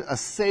David a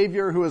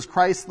Savior who is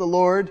Christ the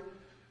Lord,"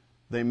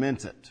 they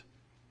meant it.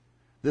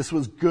 This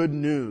was good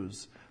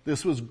news.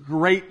 This was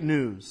great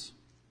news.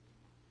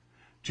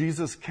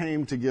 Jesus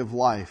came to give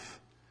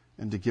life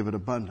and to give it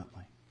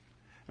abundantly.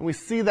 And we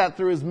see that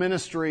through his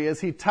ministry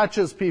as he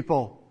touches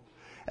people,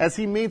 as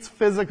he meets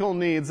physical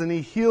needs and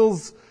he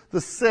heals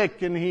the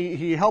sick and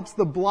he helps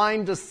the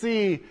blind to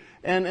see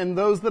and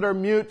those that are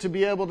mute to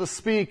be able to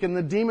speak, and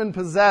the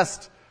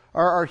demon-possessed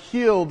are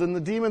healed and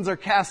the demons are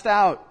cast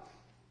out.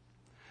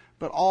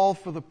 But all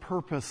for the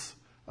purpose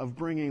of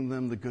bringing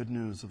them the good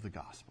news of the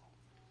gospel.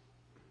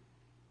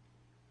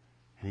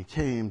 And he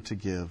came to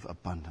give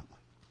abundantly.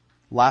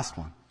 Last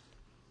one.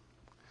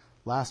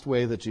 Last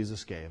way that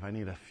Jesus gave. I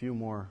need a few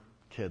more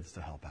kids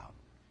to help out.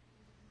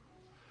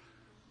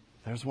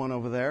 There's one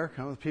over there.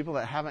 Come with people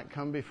that haven't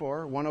come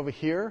before. One over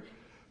here.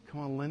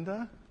 Come on,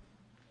 Linda.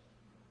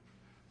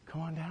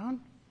 Come on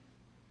down.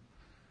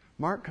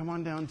 Mark, come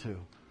on down too.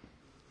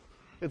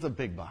 It's a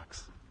big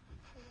box.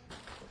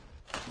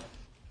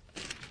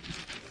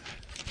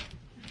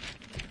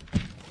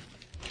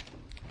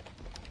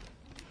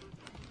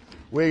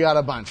 We got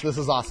a bunch. This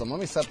is awesome. Let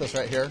me set this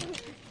right here.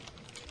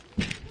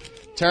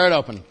 Tear it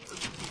open.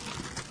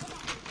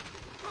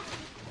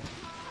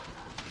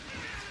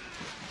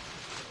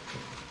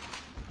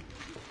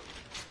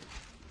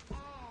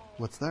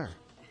 What's there?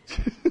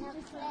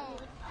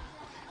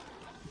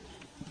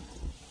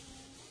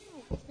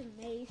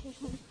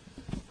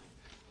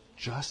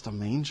 Just a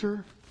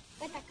manger?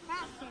 With a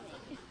cross in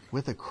it.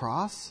 With a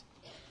cross?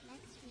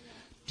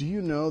 Do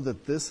you know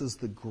that this is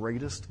the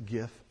greatest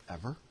gift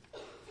ever?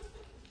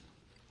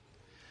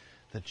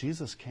 That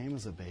Jesus came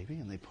as a baby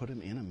and they put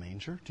him in a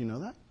manger? Do you know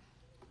that?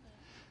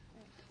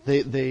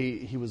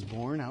 He was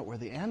born out where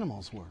the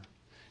animals were.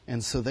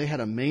 And so they had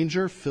a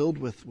manger filled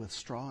with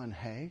straw and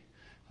hay,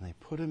 and they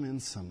put him in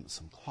some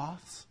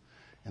cloths,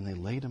 and they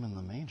laid him in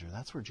the manger.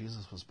 That's where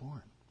Jesus was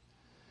born.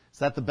 Is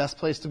that the best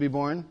place to be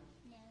born?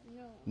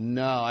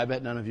 No, I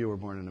bet none of you were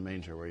born in a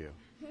manger, were you?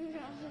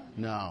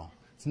 No.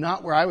 It's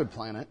not where I would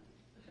plan it.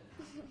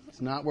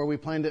 It's not where we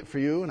planned it for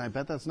you, and I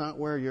bet that's not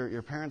where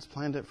your parents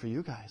planned it for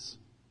you guys.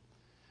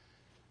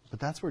 But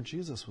that's where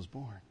Jesus was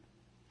born.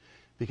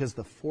 Because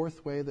the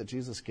fourth way that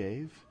Jesus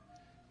gave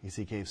is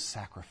he gave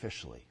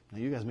sacrificially. Now,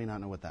 you guys may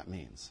not know what that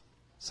means,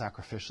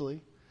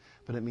 sacrificially,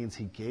 but it means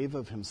he gave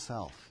of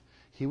himself.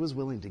 He was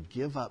willing to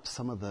give up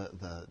some of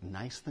the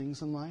nice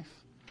things in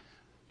life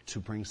to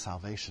bring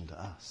salvation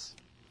to us.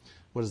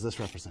 What does this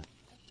represent?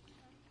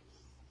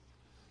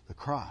 The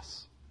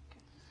cross.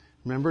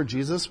 Remember,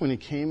 Jesus, when he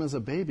came as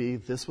a baby,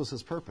 this was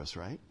his purpose,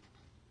 right?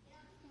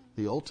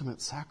 The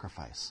ultimate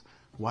sacrifice.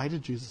 Why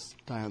did Jesus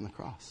die on the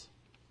cross?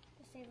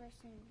 To save our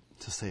sins.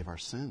 To save our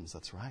sins,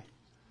 that's right.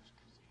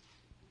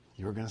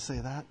 You were going to say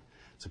that?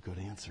 It's a good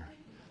answer.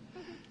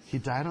 He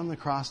died on the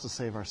cross to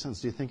save our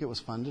sins. Do you think it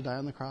was fun to die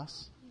on the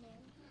cross?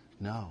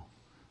 No.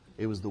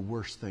 It was the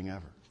worst thing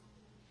ever.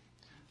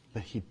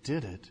 But he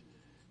did it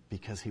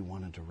because he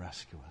wanted to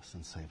rescue us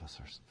and save us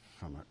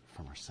from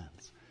our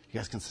sins. You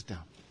guys can sit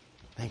down.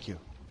 Thank you.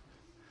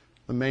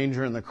 The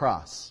manger and the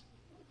cross.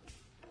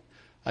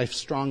 I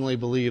strongly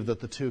believe that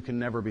the two can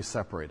never be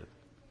separated.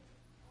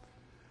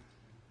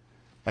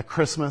 At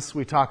Christmas,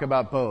 we talk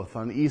about both.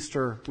 On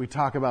Easter, we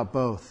talk about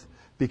both.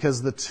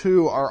 Because the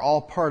two are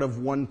all part of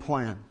one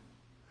plan.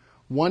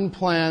 One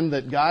plan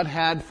that God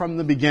had from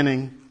the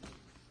beginning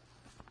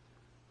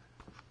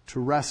to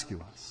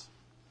rescue us.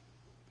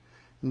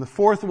 And the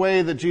fourth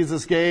way that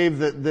Jesus gave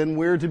that then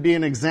we're to be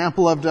an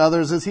example of to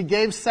others is he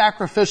gave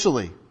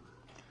sacrificially.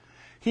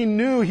 He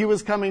knew he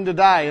was coming to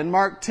die. In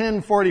Mark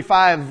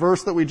 10:45,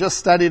 verse that we just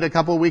studied a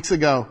couple of weeks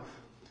ago,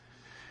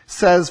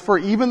 says, "For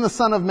even the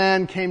Son of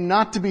Man came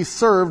not to be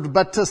served,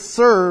 but to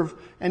serve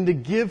and to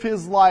give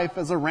his life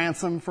as a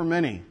ransom for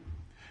many."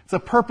 It's a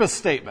purpose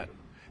statement.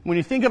 When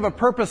you think of a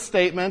purpose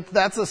statement,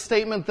 that's a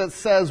statement that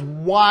says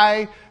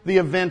why the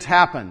event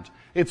happened.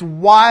 It's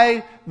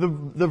why the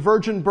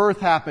virgin birth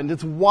happened.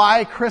 It's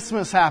why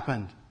Christmas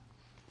happened.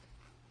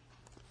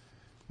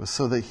 It was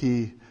so that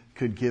he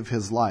could give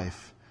his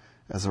life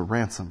as a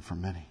ransom for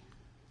many.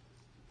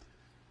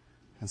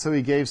 And so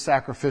he gave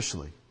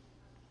sacrificially,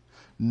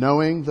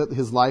 knowing that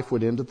his life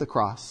would end at the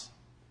cross,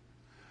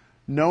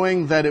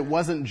 knowing that it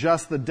wasn't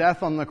just the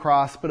death on the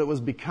cross, but it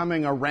was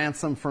becoming a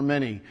ransom for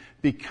many,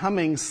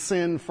 becoming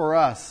sin for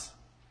us.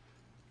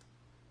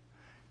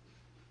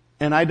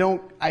 And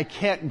I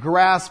can't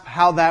grasp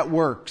how that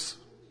works.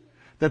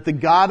 That the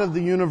God of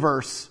the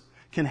universe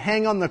can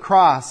hang on the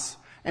cross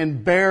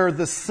and bear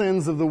the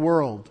sins of the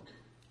world.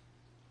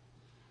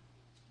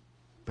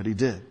 But he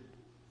did.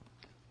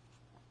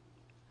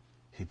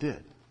 He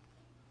did.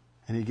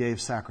 And he gave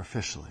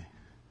sacrificially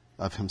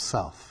of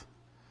himself.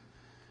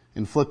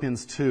 In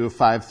Philippians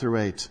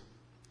 2:5-8,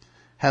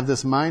 "Have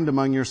this mind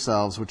among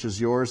yourselves, which is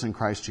yours in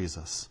Christ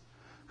Jesus,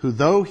 who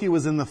though he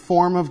was in the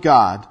form of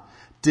God,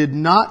 did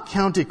not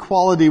count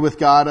equality with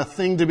God a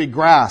thing to be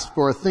grasped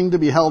or a thing to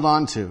be held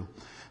on to,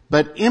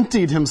 but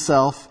emptied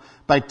himself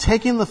by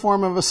taking the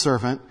form of a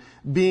servant,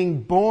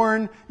 being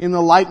born in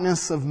the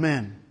likeness of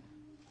men.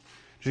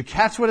 Did you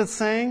catch what it's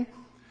saying?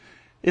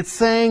 It's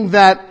saying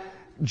that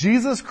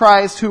Jesus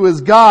Christ, who is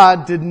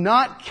God, did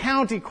not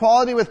count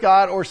equality with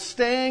God or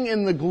staying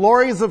in the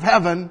glories of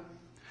heaven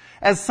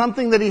as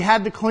something that he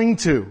had to cling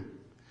to.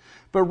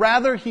 But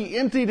rather, he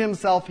emptied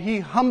himself, he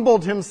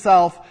humbled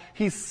himself,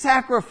 he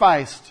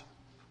sacrificed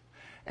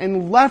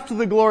and left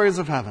the glories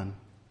of heaven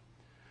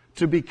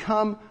to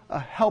become a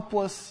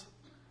helpless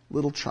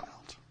little child.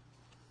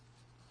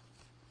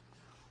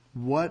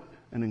 What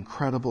an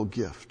incredible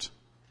gift.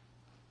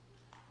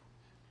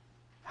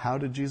 How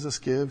did Jesus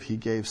give? He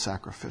gave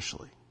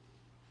sacrificially.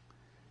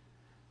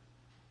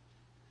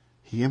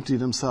 He emptied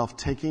himself,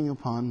 taking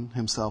upon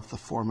himself the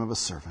form of a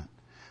servant,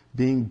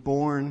 being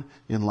born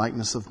in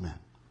likeness of men.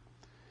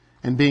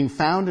 And being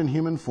found in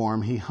human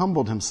form, he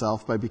humbled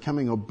himself by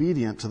becoming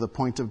obedient to the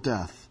point of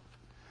death,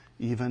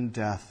 even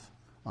death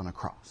on a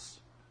cross.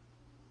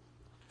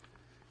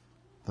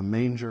 The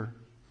manger,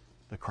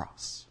 the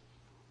cross.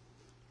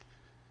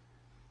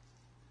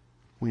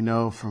 We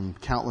know from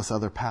countless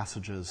other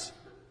passages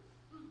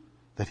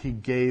that he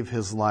gave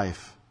his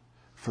life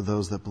for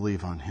those that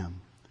believe on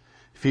him.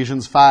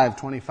 Ephesians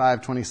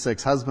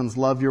 5:25-26, husbands,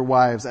 love your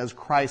wives as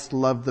Christ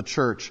loved the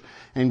church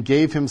and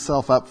gave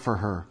himself up for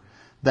her,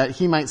 that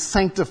he might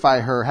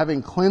sanctify her,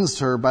 having cleansed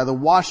her by the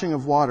washing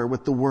of water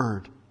with the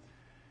word.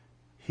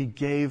 He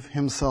gave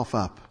himself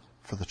up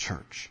for the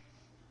church.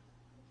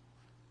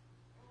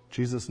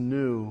 Jesus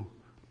knew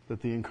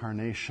that the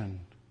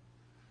incarnation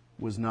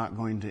was not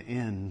going to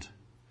end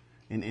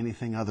in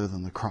anything other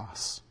than the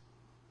cross.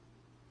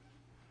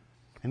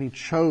 And he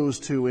chose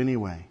to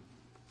anyway.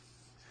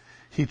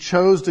 He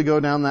chose to go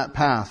down that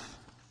path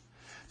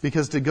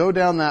because to go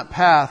down that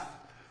path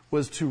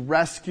was to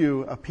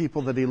rescue a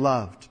people that he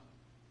loved.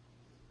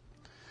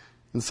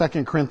 In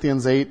 2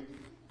 Corinthians 8,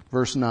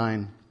 verse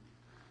 9,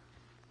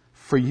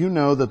 for you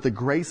know that the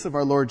grace of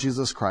our Lord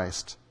Jesus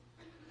Christ,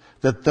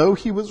 that though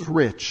he was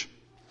rich,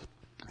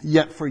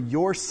 yet for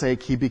your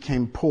sake he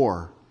became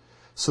poor,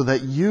 so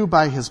that you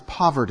by his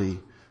poverty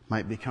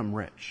might become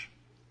rich.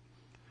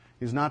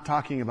 He's not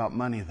talking about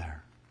money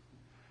there.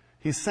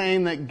 He's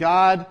saying that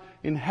God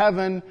in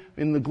heaven,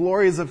 in the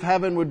glories of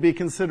heaven, would be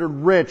considered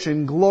rich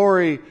in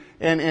glory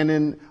and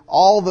in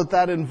all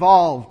that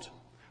involved.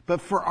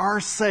 But for our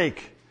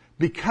sake,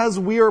 because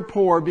we are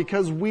poor,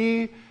 because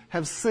we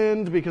have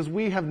sinned, because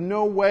we have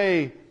no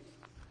way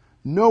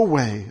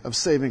of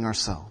saving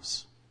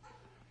ourselves,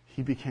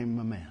 he became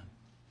a man,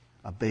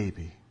 a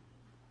baby.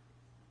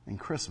 And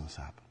Christmas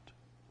happened.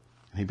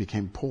 And he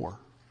became poor,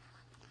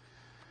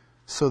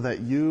 so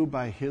that you,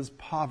 by his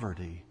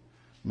poverty,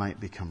 might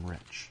become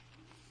rich.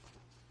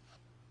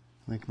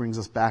 And that brings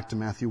us back to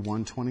Matthew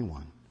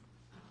 1:21.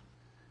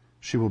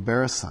 She will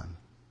bear a son,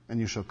 and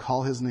you shall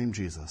call his name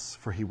Jesus,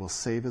 for he will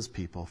save his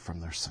people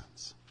from their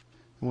sins.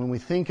 And when we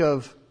think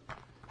of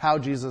how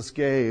Jesus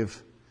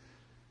gave,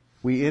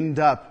 we end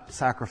up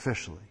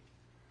sacrificially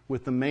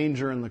with the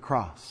manger and the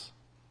cross.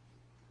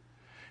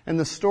 And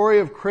the story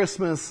of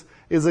Christmas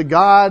is a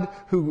God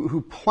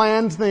who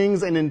planned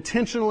things and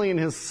intentionally in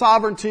his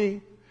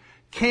sovereignty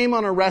came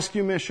on a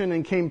rescue mission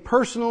and came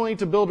personally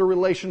to build a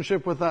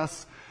relationship with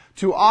us,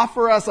 to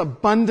offer us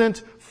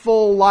abundant,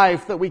 full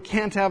life that we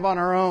can't have on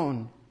our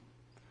own.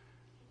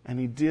 And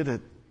he did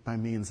it by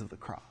means of the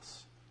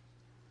cross.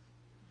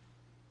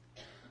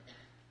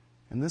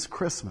 And this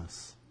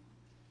Christmas,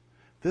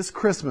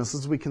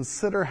 as we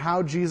consider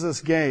how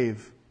Jesus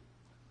gave,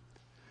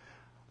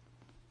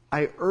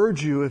 I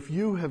urge you, if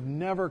you have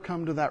never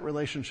come to that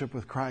relationship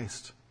with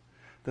Christ,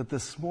 that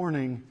this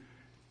morning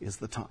is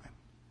the time.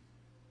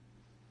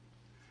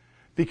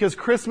 Because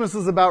Christmas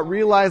is about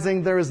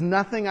realizing there is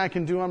nothing I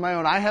can do on my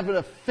own. I have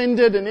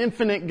offended an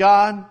infinite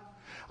God.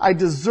 I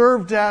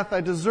deserve death. I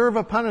deserve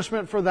a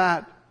punishment for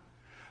that.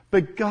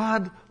 But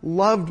God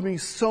loved me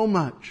so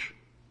much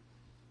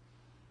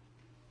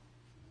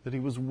that he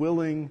was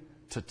willing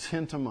to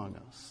tent among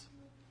us.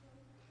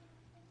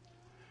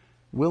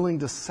 Willing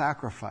to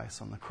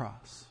sacrifice on the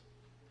cross.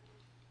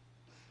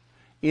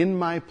 In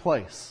my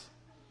place.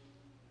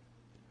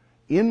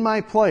 In my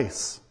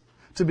place.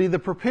 To be the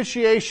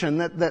propitiation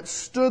that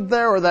stood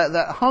there or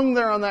that hung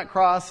there on that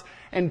cross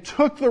and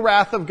took the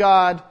wrath of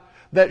God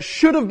that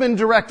should have been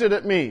directed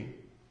at me.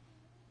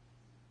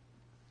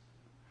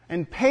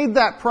 And paid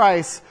that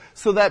price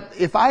so that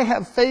if I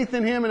have faith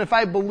in him and if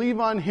I believe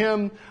on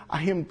him,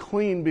 I am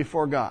clean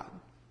before God.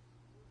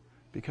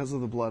 Because of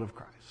the blood of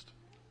Christ.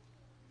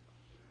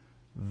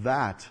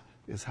 That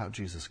is how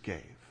Jesus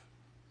gave.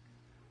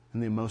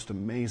 And the most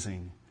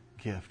amazing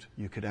gift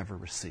you could ever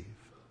receive.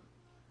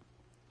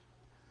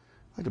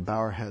 I'd like to bow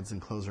our heads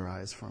and close our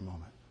eyes for a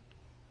moment.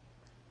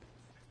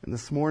 And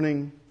this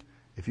morning,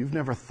 if you've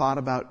never thought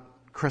about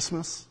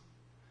Christmas,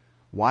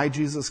 why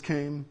Jesus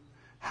came,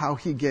 how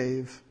he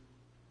gave,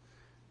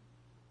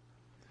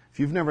 if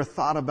you've never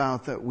thought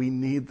about that we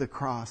need the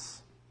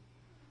cross,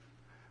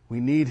 We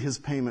need his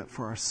payment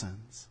for our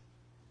sins.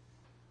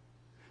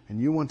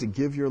 And you want to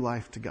give your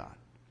life to God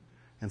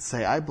and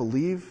say, I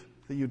believe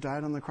that you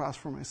died on the cross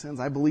for my sins.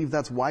 I believe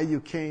that's why you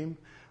came.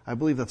 I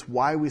believe that's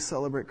why we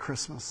celebrate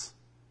Christmas.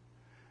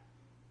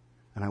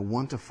 And I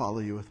want to follow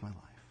you with my life.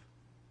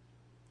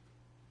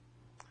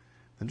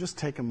 Then just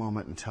take a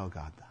moment and tell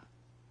God that.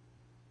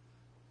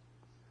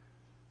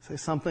 Say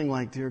something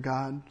like, Dear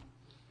God,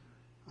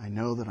 I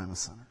know that I'm a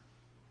sinner.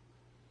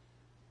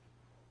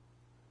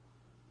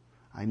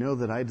 I know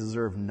that I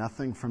deserve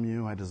nothing from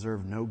you. I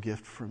deserve no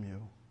gift from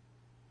you.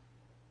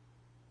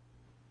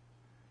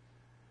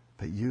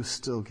 But you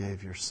still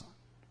gave your Son.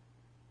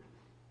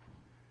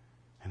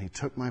 And he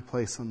took my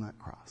place on that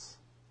cross.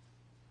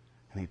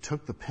 And he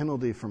took the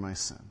penalty for my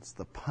sins,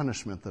 the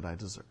punishment that I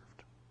deserved.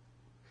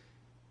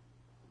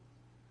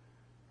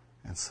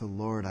 And so,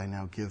 Lord, I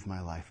now give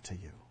my life to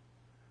you.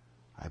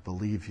 I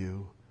believe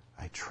you.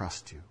 I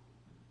trust you.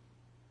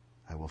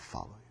 I will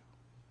follow you.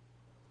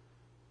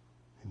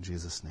 In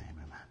Jesus' name,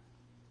 amen.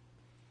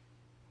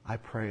 I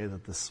pray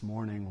that this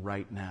morning,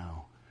 right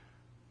now,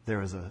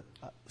 there is a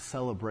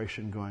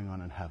celebration going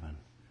on in heaven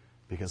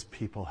because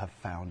people have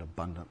found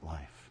abundant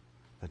life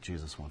that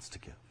Jesus wants to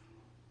give.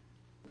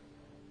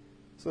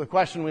 So the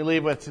question we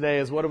leave with today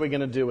is, what are we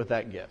going to do with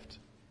that gift?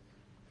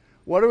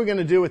 What are we going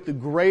to do with the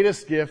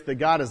greatest gift that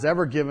God has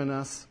ever given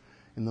us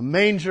in the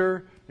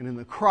manger and in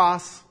the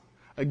cross?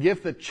 A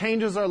gift that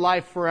changes our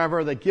life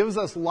forever, that gives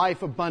us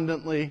life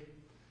abundantly.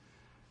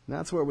 And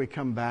that's where we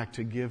come back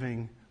to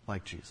giving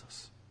like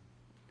Jesus.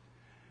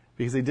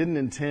 Because he didn't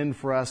intend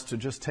for us to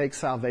just take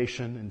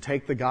salvation and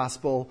take the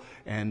gospel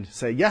and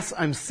say, yes,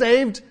 I'm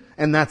saved,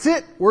 and that's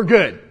it, we're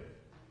good.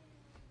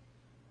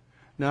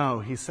 No,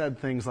 he said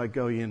things like,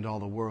 go ye into all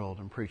the world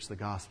and preach the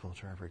gospel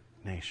to every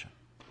nation.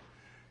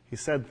 He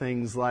said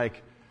things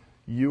like,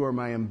 you are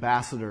my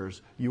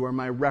ambassadors, you are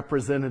my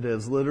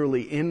representatives,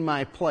 literally in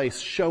my place,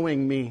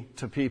 showing me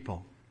to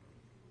people.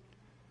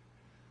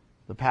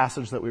 The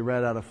passage that we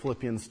read out of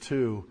Philippians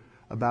 2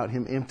 about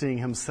him emptying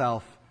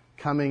himself,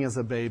 coming as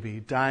a baby,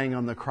 dying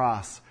on the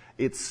cross,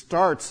 it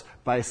starts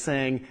by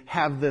saying,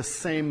 have this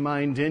same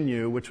mind in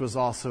you, which was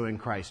also in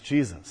Christ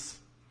Jesus.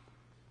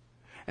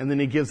 And then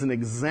he gives an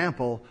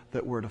example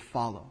that we're to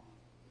follow.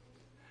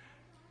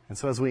 And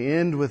so as we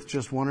end with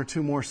just one or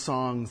two more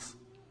songs,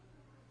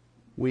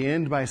 we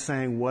end by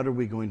saying, what are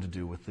we going to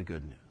do with the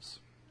good news?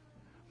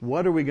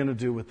 What are we going to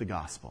do with the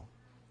gospel?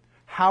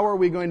 How are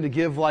we going to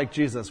give like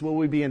Jesus? Will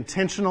we be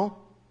intentional?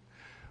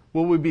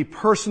 Will we be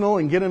personal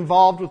and get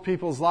involved with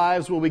people's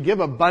lives? Will we give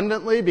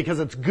abundantly because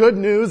it's good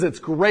news, it's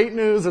great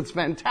news, it's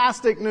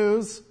fantastic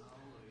news?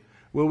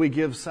 Will we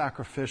give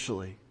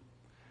sacrificially,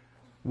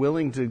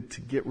 willing to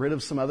get rid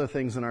of some other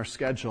things in our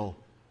schedule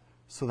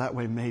so that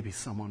way maybe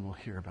someone will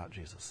hear about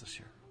Jesus this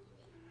year?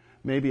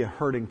 Maybe a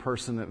hurting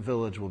person at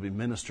Village will be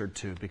ministered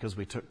to because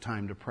we took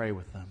time to pray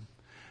with them.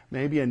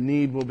 Maybe a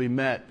need will be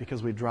met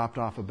because we dropped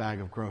off a bag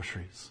of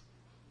groceries.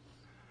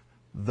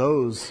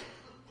 Those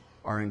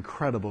are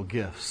incredible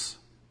gifts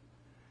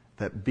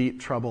that beat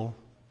trouble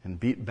and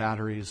beat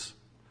batteries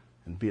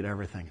and beat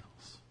everything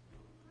else.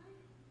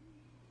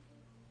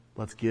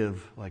 Let's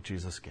give like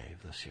Jesus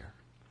gave this year.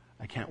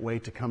 I can't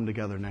wait to come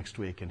together next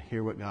week and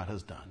hear what God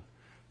has done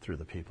through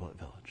the people at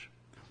Village.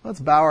 Let's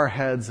bow our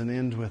heads and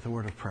end with a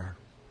word of prayer.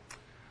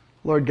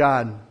 Lord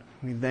God,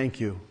 we thank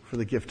you for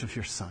the gift of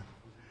your Son.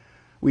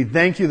 We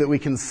thank you that we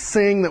can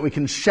sing, that we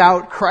can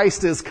shout,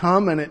 Christ is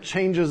come, and it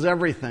changes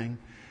everything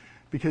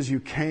because you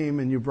came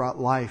and you brought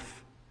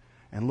life.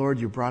 And Lord,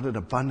 you brought it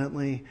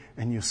abundantly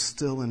and you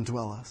still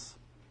indwell us.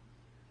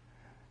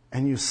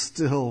 And you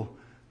still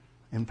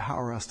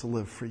empower us to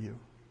live for you.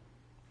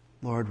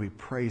 Lord, we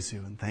praise you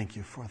and thank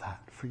you for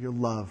that, for your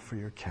love, for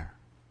your care.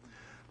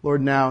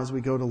 Lord, now as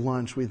we go to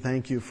lunch, we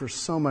thank you for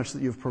so much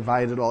that you've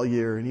provided all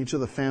year in each of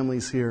the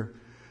families here.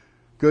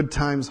 Good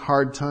times,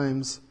 hard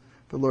times.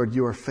 But Lord,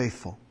 you are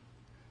faithful.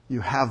 You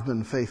have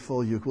been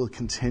faithful. You will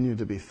continue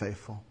to be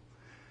faithful.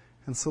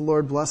 And so,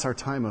 Lord, bless our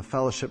time of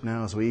fellowship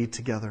now as we eat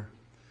together,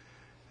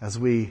 as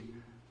we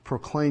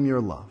proclaim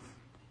your love.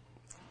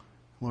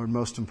 Lord,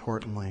 most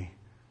importantly,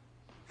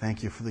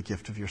 thank you for the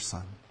gift of your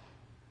Son.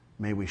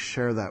 May we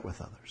share that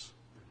with others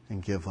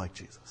and give like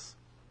Jesus.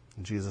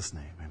 In Jesus'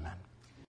 name, amen.